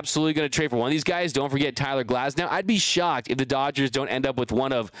they're absolutely going to trade for one of these guys. Don't forget Tyler Glasnow. I'd be shocked if the Dodgers don't end up with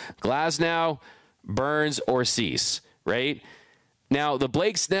one of Glasnow, Burns, or Cease, right? Now, the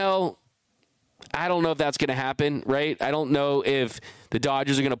Blake Snell, I don't know if that's going to happen, right? I don't know if the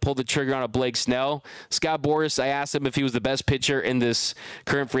Dodgers are going to pull the trigger on a Blake Snell. Scott Boras, I asked him if he was the best pitcher in this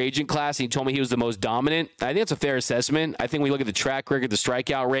current free agent class, and he told me he was the most dominant. I think that's a fair assessment. I think when we look at the track record, the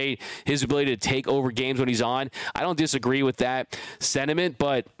strikeout rate, his ability to take over games when he's on, I don't disagree with that sentiment,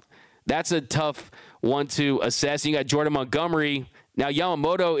 but that's a tough one to assess. You got Jordan Montgomery. Now,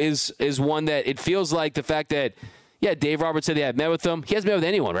 Yamamoto is one that it feels like the fact that, yeah, Dave Roberts said they had met with him. He hasn't met with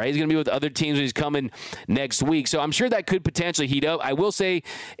anyone, right? He's going to be with other teams when he's coming next week. So I'm sure that could potentially heat up. I will say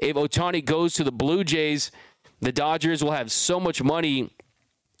if Ohtani goes to the Blue Jays, the Dodgers will have so much money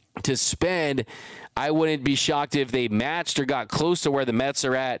to spend. I wouldn't be shocked if they matched or got close to where the Mets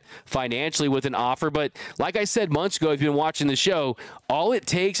are at financially with an offer. But like I said months ago, if you've been watching the show, all it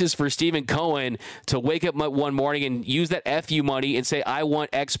takes is for Stephen Cohen to wake up one morning and use that FU money and say, I want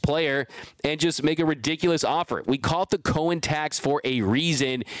X player, and just make a ridiculous offer. We call it the Cohen tax for a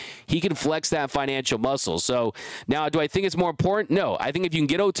reason. He can flex that financial muscle. So now, do I think it's more important? No. I think if you can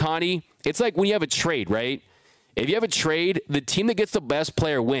get Ohtani, it's like when you have a trade, right? If you have a trade, the team that gets the best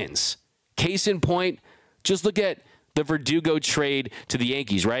player wins. Case in point, just look at the Verdugo trade to the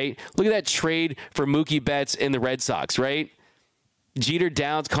Yankees, right? Look at that trade for Mookie Betts and the Red Sox, right? Jeter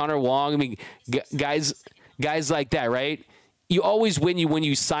Downs, Connor Wong, I mean, guys like that, right? you always win when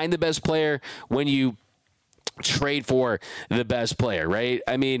you sign the best player, when you trade for the best player, right?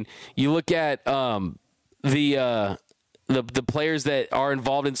 I mean, you look at the players that are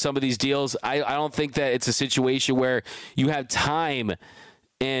involved in some of these deals. I don't think that it's a situation where you have time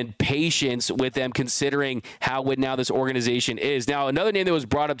and patience with them, considering how good now this organization is. Now, another name that was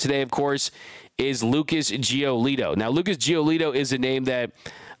brought up today, of course, is Lucas Giolito. Now, Lucas Giolito is a name that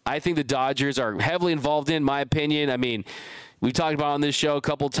I think the Dodgers are heavily involved in my opinion. I mean, we talked about on this show a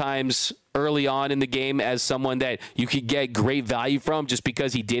couple times early on in the game as someone that you could get great value from just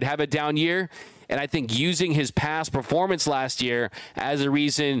because he did have a down year. And I think using his past performance last year as a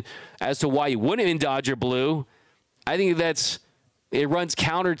reason as to why he wouldn't have been Dodger blue, I think it runs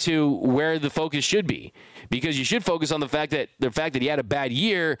counter to where the focus should be, because you should focus on the fact that he had a bad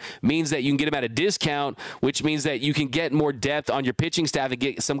year means that you can get him at a discount, which means that you can get more depth on your pitching staff and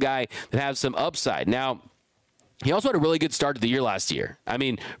get some guy that has some upside. Now, he also had a really good start to the year last year. I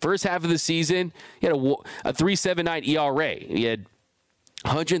mean, first half of the season, he had a 3.79 ERA. He had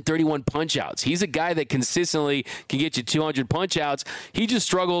 131 punch-outs. He's a guy that consistently can get you 200 punch-outs. He just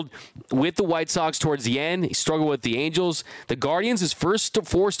struggled with the White Sox towards the end. He struggled with the Angels. The Guardians, his first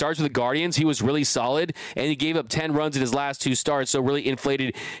 4 starts with the Guardians, he was really solid, and he gave up 10 runs in his last 2 starts, so really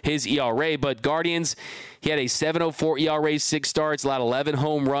inflated his ERA. But Guardians, he had a 7.04 ERA, 6 starts, allowed 11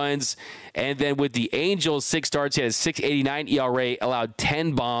 home runs. And then with the Angels, 6 starts, he had a 6.89 ERA, allowed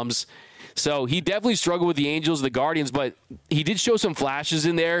 10 bombs. So he definitely struggled with the Angels and the Guardians, but he did show some flashes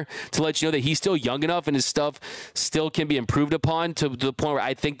in there to let you know that he's still young enough and his stuff still can be improved upon to the point where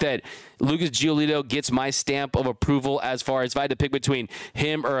I think that Lucas Giolito gets my stamp of approval as far as if I had to pick between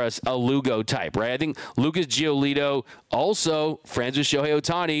him or a Lugo type, right? I think Lucas Giolito, also friends with Shohei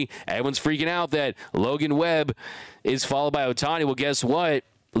Ohtani. Everyone's freaking out that Logan Webb is followed by Ohtani. Well, guess what?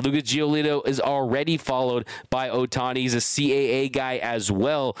 Lucas Giolito is already followed by Ohtani. He's a CAA guy as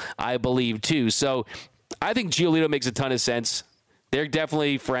well, I believe, too. So I think Giolito makes a ton of sense. They're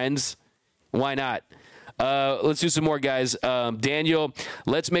definitely friends. Why not? Let's do some more, guys. Daniel,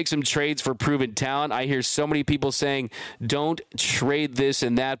 let's make some trades for proven talent. I hear so many people saying, don't trade this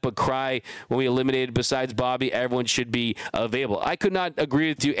and that, but cry when we eliminated. Besides Bobby, everyone should be available. I could not agree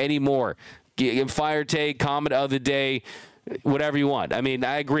with you anymore. Fire take, comment of the day, whatever you want. I mean,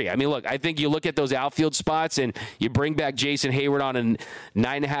 I agree. I mean, look, I think you look at those outfield spots and you bring back Jason Hayward on a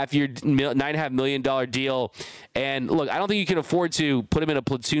 $9.5 million deal. And look, I don't think you can afford to put him in a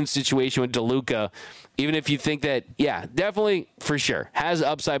platoon situation with DeLuca, even if you think that, yeah, definitely for sure has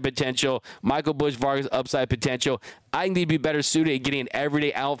upside potential. Michael Busch Vargas upside potential. I think he'd be better suited at getting an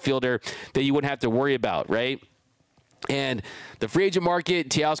everyday outfielder that you wouldn't have to worry about, right? And the free agent market,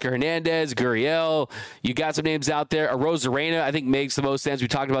 Teoscar Hernandez, Gurriel, you got some names out there. Arozarena, I think, makes the most sense. We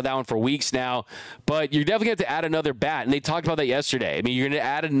talked about that one for weeks now. But you're definitely going to have to add another bat. And they talked about that yesterday. I mean, you're going to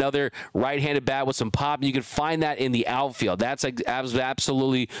add another right-handed bat with some pop. And you can find that in the outfield. That's like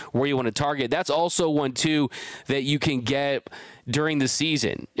absolutely where you want to target. That's also one, too, that you can get during the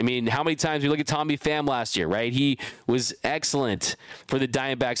season. I mean, how many times we look at Tommy Pham last year, right? He was excellent for the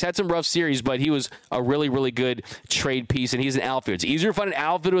Diamondbacks. Had some rough series, but he was a really, really good trade piece, and he's an outfielder. It's easier to find an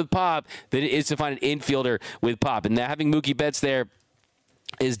outfielder with pop than it is to find an infielder with pop. And having Mookie Betts there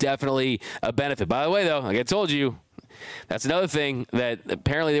is definitely a benefit. By the way, though, like I told you, that's another thing that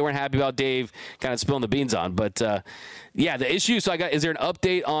apparently they weren't happy about Dave kind of spilling the beans on. But, yeah, the issue, is there an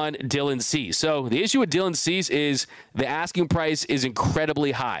update on Dylan Cease? So the issue with Dylan Cease is the asking price is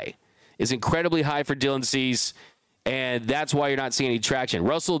incredibly high. It's incredibly high for Dylan Cease, and that's why you're not seeing any traction.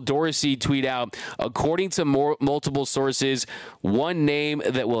 Russell Dorsey tweet out, according to multiple sources, one name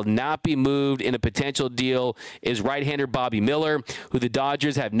that will not be moved in a potential deal is right-hander Bobby Miller, who the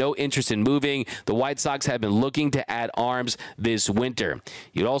Dodgers have no interest in moving. The White Sox have been looking to add arms this winter.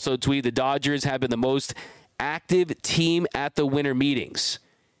 You'd also tweet, the Dodgers have been the most active team at the winter meetings.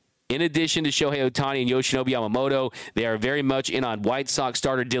 In addition to Shohei Ohtani and Yoshinobu Yamamoto, they are very much in on White Sox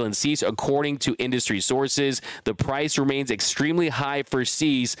starter Dylan Cease, according to industry sources. The price remains extremely high for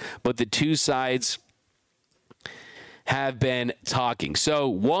Cease, but the two sides have been talking. So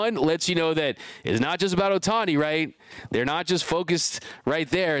one lets you know that it's not just about Ohtani, right? They're not just focused right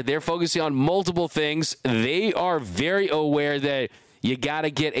there. They're focusing on multiple things. They are very aware that you got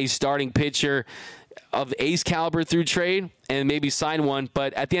to get a starting pitcher. of ace caliber through trade and maybe sign one.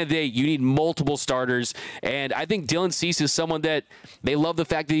 But at the end of the day, you need multiple starters. And I think Dylan Cease is someone that they love the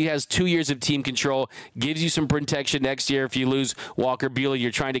fact that he has 2 years of team control, gives you some protection next year. If you lose Walker Buehler,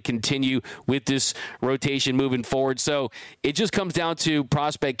 you're trying to continue with this rotation moving forward. So it just comes down to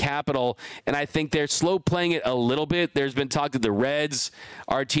prospect capital. And I think they're slow playing it a little bit. There's been talk that the Reds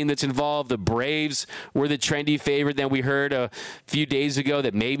are a team that's involved. The Braves were the trendy favorite. Then we heard a few days ago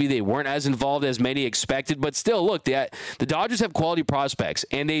that maybe they weren't as involved as many expected. But still, look, the Dodgers have quality prospects.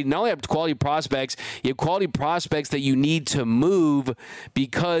 And they not only have quality prospects, you have quality prospects that you need to move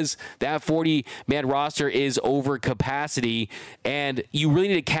because that 40-man roster is over capacity. And you really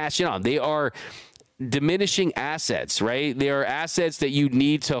need to cash in on. They are diminishing assets, right? They are assets that you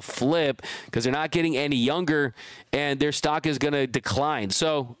need to flip because they're not getting any younger and their stock is going to decline.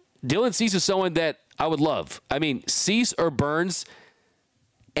 So Dylan Cease is someone that I would love. I mean, Cease or Burns,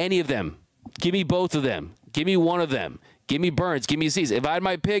 any of them. Give me both of them. Give me one of them. Give me Burns. Give me Cease. If I had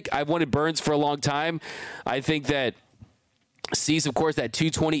my pick, I've wanted Burns for a long time. I think that Cease, of course, that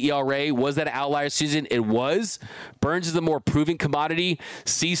 2.20 ERA, was that an outlier season? It was. Burns is the more proven commodity.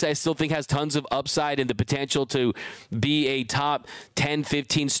 Cease, I still think, has tons of upside and the potential to be a top 10,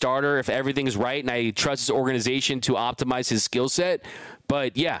 15 starter if everything is right, and I trust his organization to optimize his skill set.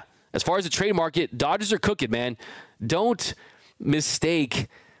 But, yeah, as far as the trade market, Dodgers are cooking, man. Don't mistake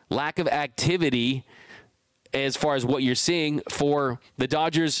lack of activity as far as what you're seeing for the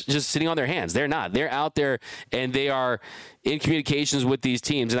Dodgers just sitting on their hands. They're not. They're out there, and they are in communications with these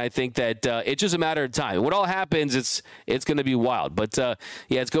teams, and I think that it's just a matter of time. When all happens, it's going to be wild. But, yeah,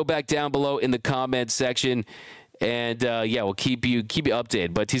 let's go back down below in the comment section, and, yeah, we'll keep you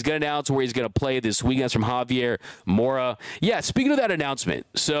updated. But he's going to announce where he's going to play this weekend. That's from Javier Mora. Yeah, speaking of that announcement,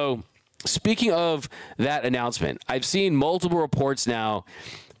 so speaking of that announcement, I've seen multiple reports now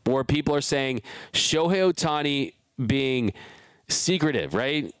where people are saying Shohei Ohtani being secretive,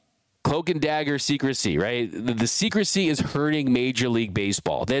 right? Cloak and dagger secrecy, right? The secrecy is hurting Major League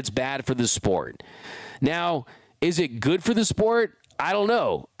Baseball. That's bad for the sport. Now, is it good for the sport? I don't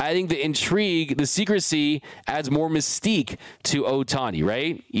know. I think the intrigue, the secrecy adds more mystique to Ohtani,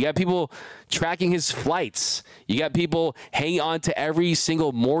 right? You got people tracking his flights. You got people hanging on to every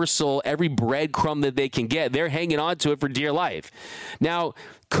single morsel, every breadcrumb that they can get. They're hanging on to it for dear life. Now,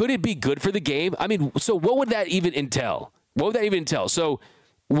 could it be good for the game? I mean, so what would that even entail? What would that even entail? So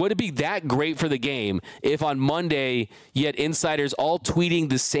would it be that great for the game if on Monday you had insiders all tweeting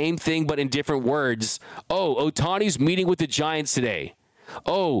the same thing but in different words? Oh, Ohtani's meeting with the Giants today.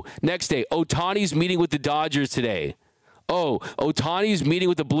 Oh, next day, Ohtani's meeting with the Dodgers today. Oh, Ohtani's meeting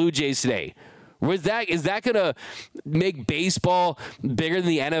with the Blue Jays today. Is that going to make baseball bigger than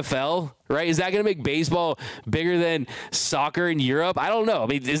the NFL, right? Is that going to make baseball bigger than soccer in Europe? I don't know. I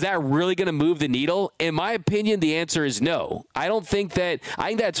mean, is that really going to move the needle? In my opinion, the answer is no. I think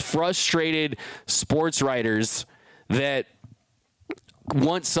that's frustrated sports writers that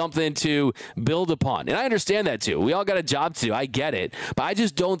want something to build upon. And I understand that too. We all got a job to do. I get it. But I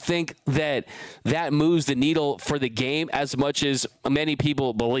just don't think that moves the needle for the game as much as many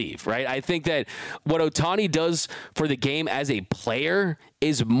people believe, right? I think that what Ohtani does for the game as a player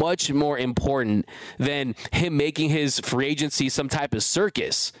is much more important than him making his free agency some type of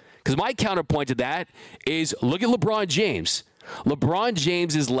circus. Because my counterpoint to that is look at LeBron James. LeBron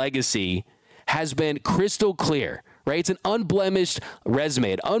James's legacy has been crystal clear. Right? It's an unblemished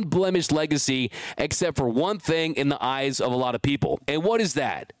resume, an unblemished legacy, except for one thing in the eyes of a lot of people. And what is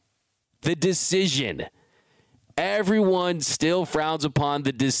that? The decision. Everyone still frowns upon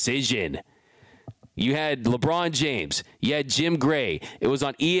the decision. You had LeBron James. You had Jim Gray. It was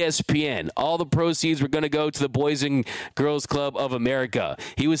on ESPN. All the proceeds were going to go to the Boys and Girls Club of America.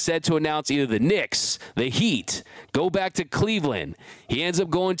 He was set to announce either the Knicks, the Heat, go back to Cleveland. He ends up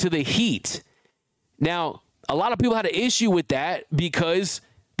going to the Heat. Now, a lot of people had an issue with that because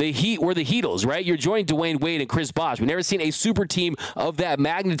the Heat were the Heatles, right? You're joining Dwayne Wade and Chris Bosh. We've never seen a super team of that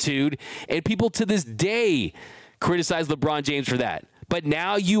magnitude, and people to this day criticize LeBron James for that. But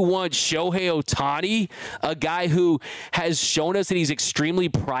now you want Shohei Ohtani, a guy who has shown us that he's extremely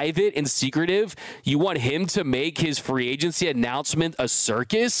private and secretive. You want him to make his free agency announcement a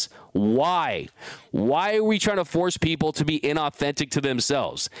circus? Why? Why are we trying to force people to be inauthentic to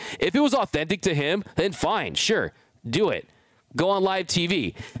themselves? If it was authentic to him, then fine, sure, do it. Go on live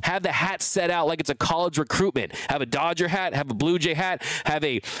TV. Have the hat set out like it's a college recruitment. Have a Dodger hat, have a Blue Jay hat, have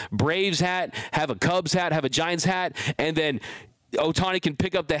a Braves hat, have a Cubs hat, have a Giants hat, and then Ohtani can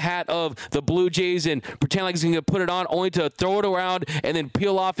pick up the hat of the Blue Jays and pretend like he's going to put it on, only to throw it around and then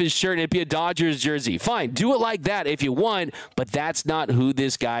peel off his shirt and it'd be a Dodgers jersey. Fine, do it like that if you want, but that's not who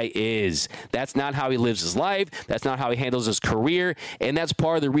this guy is. That's not how he lives his life. That's not how he handles his career, and that's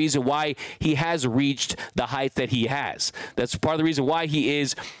part of the reason why he has reached the height that he has. That's part of the reason why he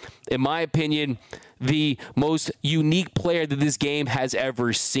is, in my opinion, the most unique player that this game has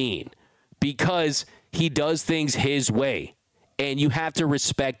ever seen, because he does things his way. And you have to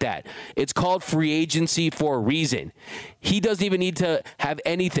respect that. It's called free agency for a reason. He doesn't even need to have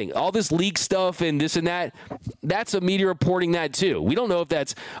anything. All this leak stuff and this and that, that's a media reporting that too. We don't know if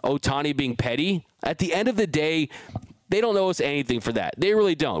that's Ohtani being petty. At the end of the day, they don't owe us anything for that. They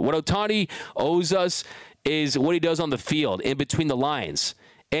really don't. What Ohtani owes us is what he does on the field, in between the lines.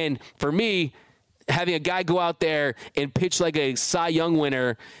 And for me, having a guy go out there and pitch like a Cy Young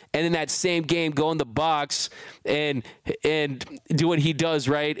winner, and in that same game go in the box and do what he does,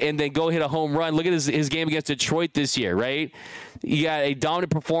 right? And then go hit a home run. Look at his game against Detroit this year, right? You got a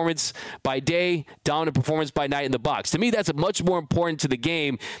dominant performance by day, dominant performance by night in the box. To me, that's much more important to the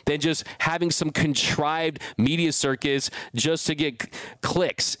game than just having some contrived media circus just to get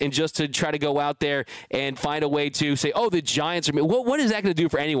clicks and just to try to go out there and find a way to say, oh, the Giants are. What is that going to do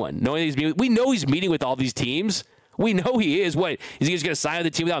for anyone? Knowing we know he's meeting with all these teams. We know he is. What, is he just going to sign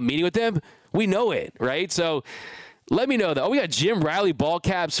with the team without meeting with them? We know it, right? So let me know, though. Oh, we got Jim Riley, Ball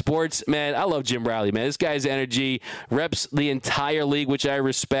Cap Sports. Man, I love Jim Riley, man. This guy's energy reps the entire league, which I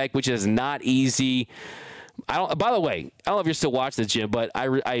respect, which is not easy. By the way, I don't know if you're still watching this, Jim, but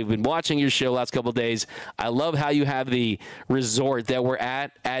I've been watching your show the last couple of days. I love how you have the resort that we're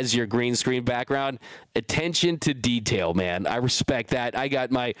at as your green screen background. Attention to detail, man. I respect that. I got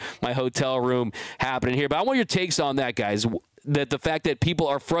my hotel room happening here, but I want your takes on that, guys. That the fact that people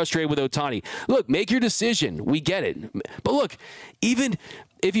are frustrated with Ohtani. Look, make your decision. We get it. But look, even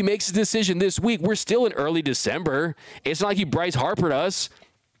if he makes a decision this week, we're still in early December. It's not like he Bryce Harpered us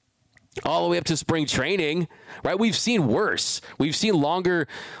all the way up to spring training, right? We've seen worse. We've seen longer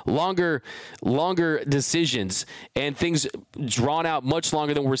decisions and things drawn out much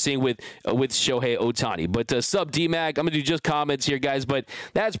longer than we're seeing with Shohei Ohtani. But sub D-Mac, I'm going to do just comments here, guys, but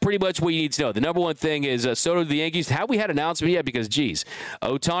that's pretty much what you need to know. The number one thing is Soto to the Yankees. Have we had an announcement yet? Because, geez,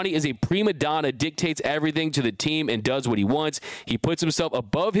 Ohtani is a prima donna, dictates everything to the team and does what he wants. He puts himself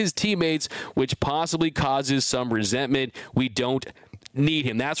above his teammates, which possibly causes some resentment. We don't need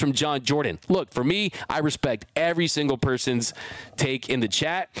him. That's from John Jordan. Look, for me, I respect every single person's take in the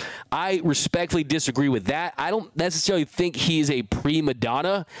chat. I respectfully disagree with that. I don't necessarily think he is a prima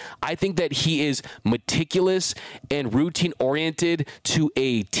donna. I think that he is meticulous and routine oriented to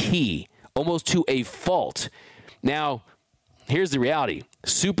a T, almost to a fault. Now, here's the reality.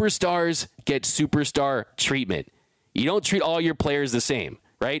 Superstars get superstar treatment. You don't treat all your players the same,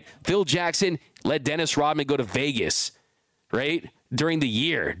 right? Phil Jackson let Dennis Rodman go to Vegas, right? During the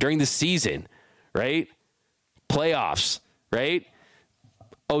year, during the season, right? Playoffs, right?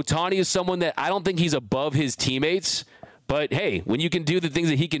 Ohtani is someone that I don't think he's above his teammates, but hey, when you can do the things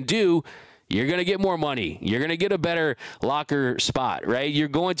that he can do, you're going to get more money. You're going to get a better locker spot, right? You're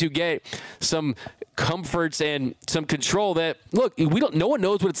going to get some comforts and some control that, look, no one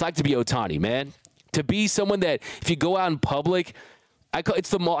knows what it's like to be Ohtani, man. To be someone that if you go out in public, I call it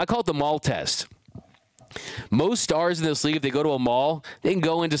the mall test. Most stars in this league, if they go to a mall, they can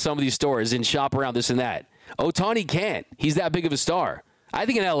go into some of these stores and shop around this and that. Ohtani can't. He's that big of a star. I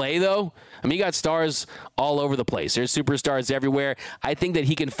think in L.A., though, I mean, you got stars all over the place. There's superstars everywhere. I think that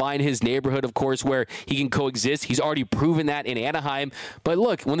he can find his neighborhood, of course, where he can coexist. He's already proven that in Anaheim. But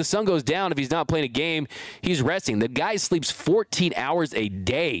look, when the sun goes down, if he's not playing a game, he's resting. The guy sleeps 14 hours a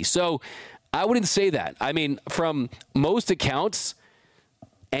day. So I wouldn't say that. I mean, from most accounts,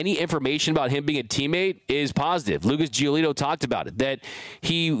 any information about him being a teammate is positive. Lucas Giolito talked about it, that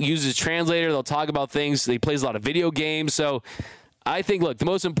he uses translator. They'll talk about things. He plays a lot of video games. So I think, look, the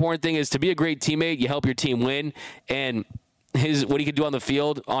most important thing is to be a great teammate. You help your team win. And what he can do on the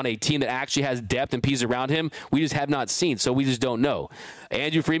field on a team that actually has depth and pieces around him, we just have not seen. So we just don't know.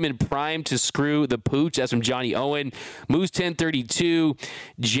 Andrew Freeman primed to screw the pooch. That's from Johnny Owen. Moose 1032.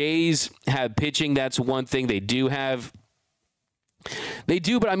 Jays have pitching. That's one thing they do have. They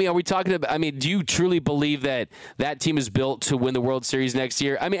do, but I mean, are we talking about, I mean, do you truly believe that that team is built to win the World Series next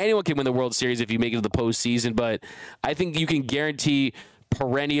year? I mean, anyone can win the World Series if you make it to the postseason, but I think you can guarantee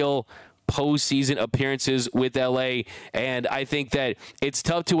perennial postseason appearances with LA. And I think that it's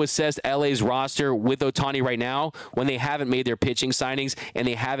tough to assess LA's roster with Ohtani right now when they haven't made their pitching signings and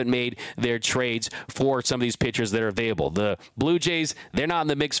they haven't made their trades for some of these pitchers that are available. The Blue Jays, they're not in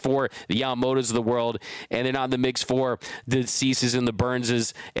the mix for the Yamamotos of the world, and they're not in the mix for the Ceases and the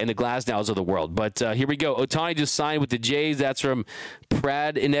Burnses and the Glasnows of the world. But here we go. Ohtani just signed with the Jays. That's from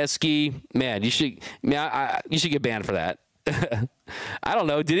Brad Ineski. Man, you should get banned for that. I don't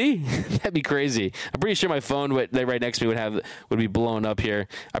know. Did he? That'd be crazy. I'm pretty sure my phone right next to me would be blowing up here.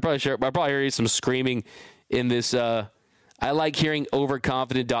 I probably hear some screaming in this. I like hearing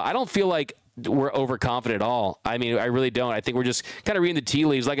overconfident. I don't feel like we're overconfident at all. I mean, I really don't. I think we're just kind of reading the tea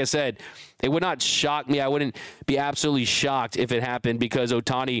leaves. Like I said, it would not shock me. I wouldn't be absolutely shocked if it happened because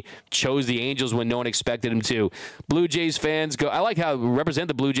Ohtani chose the Angels when no one expected him to. Blue Jays fans go. I like how we represent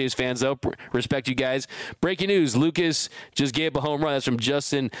the Blue Jays fans, though. Respect you guys. Breaking news. Lucas just gave a home run. That's from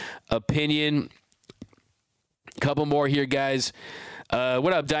Justin Opinion. Couple more here, guys.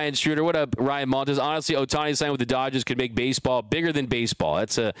 What up, Diane Schroeder? What up, Ryan Montes? Honestly, Ohtani signing with the Dodgers could make baseball bigger than baseball.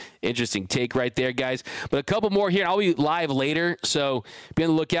 That's an interesting take right there, guys. But a couple more here. I'll be live later, so be on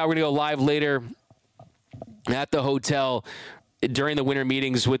the lookout. We're going to go live later at the hotel during the winter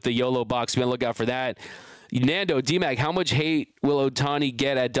meetings with the YOLO box. Be on the lookout for that. Nando, D-Mac, how much hate will Ohtani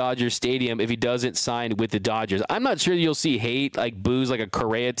get at Dodger Stadium if he doesn't sign with the Dodgers? I'm not sure you'll see hate, like boos, like a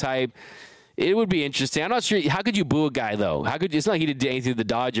Correa type. It would be interesting. I'm not sure. How could you boo a guy, though? It's not like he did anything to the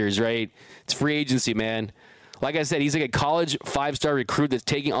Dodgers, right? It's free agency, man. Like I said, he's like a college 5-star recruit that's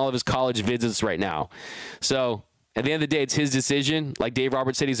taking all of his college visits right now. So at the end of the day, it's his decision. Like Dave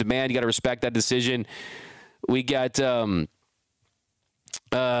Roberts said, he's a man. You got to respect that decision. We got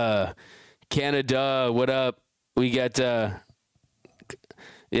Canada. What up? We got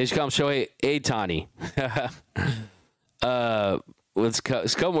just call him Shohei Ohtani. Let's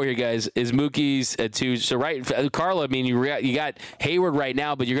come more here, guys. Is Mookie's at 2? So, right, Carla, I mean, you got Hayward right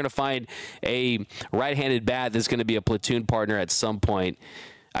now, but you're going to find a right-handed bat that's going to be a platoon partner at some point.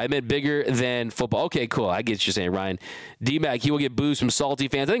 I meant bigger than football. Okay, cool. I get what you're saying, Ryan. D-Mac, he will get boos from salty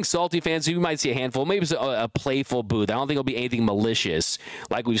fans. I think salty fans, you might see a handful. Maybe it's a playful boo. I don't think it'll be anything malicious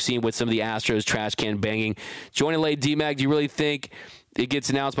like we've seen with some of the Astros trash can banging. Joining late, D-Mac, do you really think it gets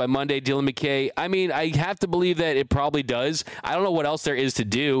announced by Monday, Dylan McKay? I mean, I have to believe that it probably does. I don't know what else there is to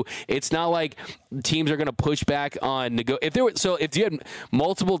do. It's not like teams are going to push back on if you had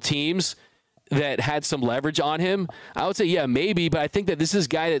multiple teams that had some leverage on him, I would say, yeah, maybe. But I think that this is a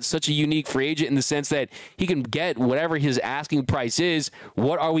guy that's such a unique free agent in the sense that he can get whatever his asking price is.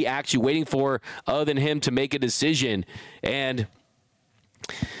 What are we actually waiting for other than him to make a decision? And,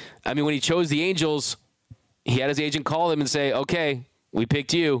 I mean, when he chose the Angels, he had his agent call him and say, okay, we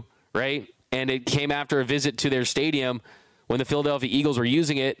picked you, right? And it came after a visit to their stadium when the Philadelphia Eagles were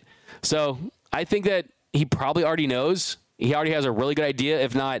using it. So I think that he probably already knows. He already has a really good idea,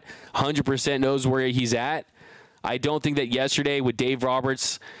 if not 100% knows where he's at. I don't think that yesterday with Dave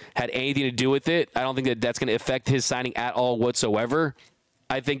Roberts had anything to do with it. I don't think that that's going to affect his signing at all whatsoever.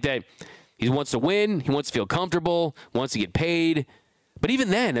 I think that he wants to win. He wants to feel comfortable, wants to get paid. But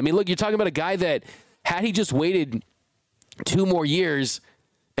even then, I mean, look, you're talking about a guy that had he just waited 2 more years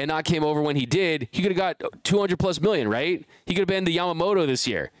and not came over when he did, he could have got $200+ million, right? He could have been the Yamamoto this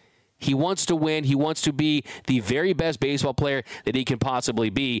year. He wants to win. He wants to be the very best baseball player that he can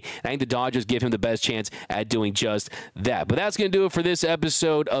possibly be. And I think the Dodgers give him the best chance at doing just that. But that's going to do it for this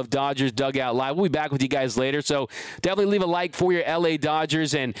episode of Dodgers Dugout Live. We'll be back with you guys later. So definitely leave a like for your LA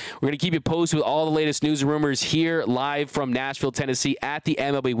Dodgers. And we're going to keep you posted with all the latest news and rumors here live from Nashville, Tennessee at the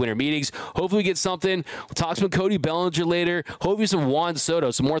MLB Winter Meetings. Hopefully we get something. We'll talk some Cody Bellinger later. Hopefully some Juan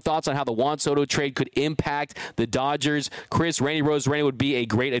Soto. Some more thoughts on how the Juan Soto trade could impact the Dodgers. Randy Rosarena would be a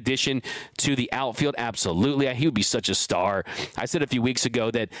great addition to the outfield. Absolutely. He would be such a star. I said a few weeks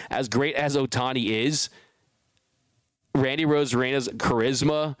ago that as great as Ohtani is, Randy Rosarena's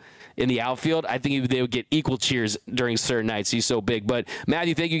charisma in the outfield, I think they would get equal cheers during certain nights. He's so big. But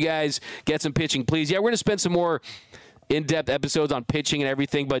Matthew, thank you guys. Get some pitching, please. Yeah, we're going to spend some more in-depth episodes on pitching and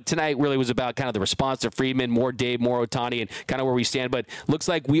everything, but tonight really was about kind of the response to Friedman, more Dave, more Ohtani, and kind of where we stand. But looks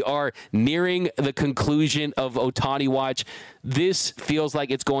like we are nearing the conclusion of Ohtani Watch. This feels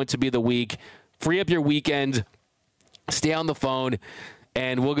like it's going to be the week. Free up your weekend, stay on the phone,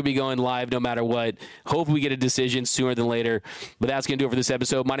 and we're going to be going live no matter what. Hopefully we get a decision sooner than later. But that's going to do it for this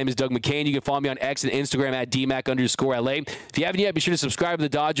episode. My name is Doug McCain. You can follow me on X and Instagram at DMAC_LA. If you haven't yet, be sure to subscribe to the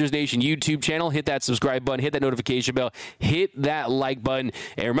Dodgers Nation YouTube channel. Hit that subscribe button. Hit that notification bell. Hit that like button.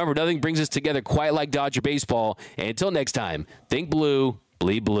 And remember, nothing brings us together quite like Dodger baseball. And until next time, think blue,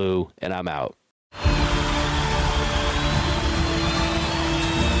 bleed blue, and I'm out.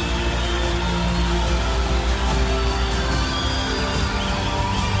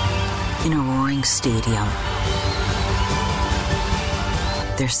 roaring stadium.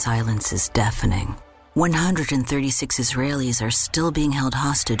 Their silence is deafening. 136 Israelis are still being held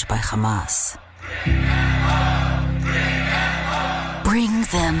hostage by Hamas. Bring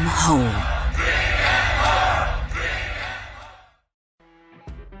them home.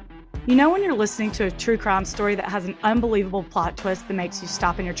 You know when you're listening to a true crime story that has an unbelievable plot twist that makes you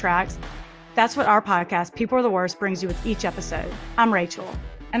stop in your tracks? That's what our podcast, People Are the Worst, brings you with each episode. I'm Rachel.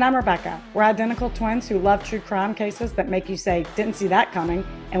 And I'm Rebecca. We're identical twins who love true crime cases that make you say, didn't see that coming,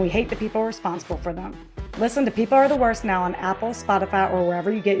 and we hate the people responsible for them. Listen to People Are the Worst now on Apple, Spotify, or wherever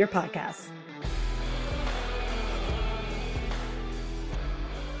you get your podcasts.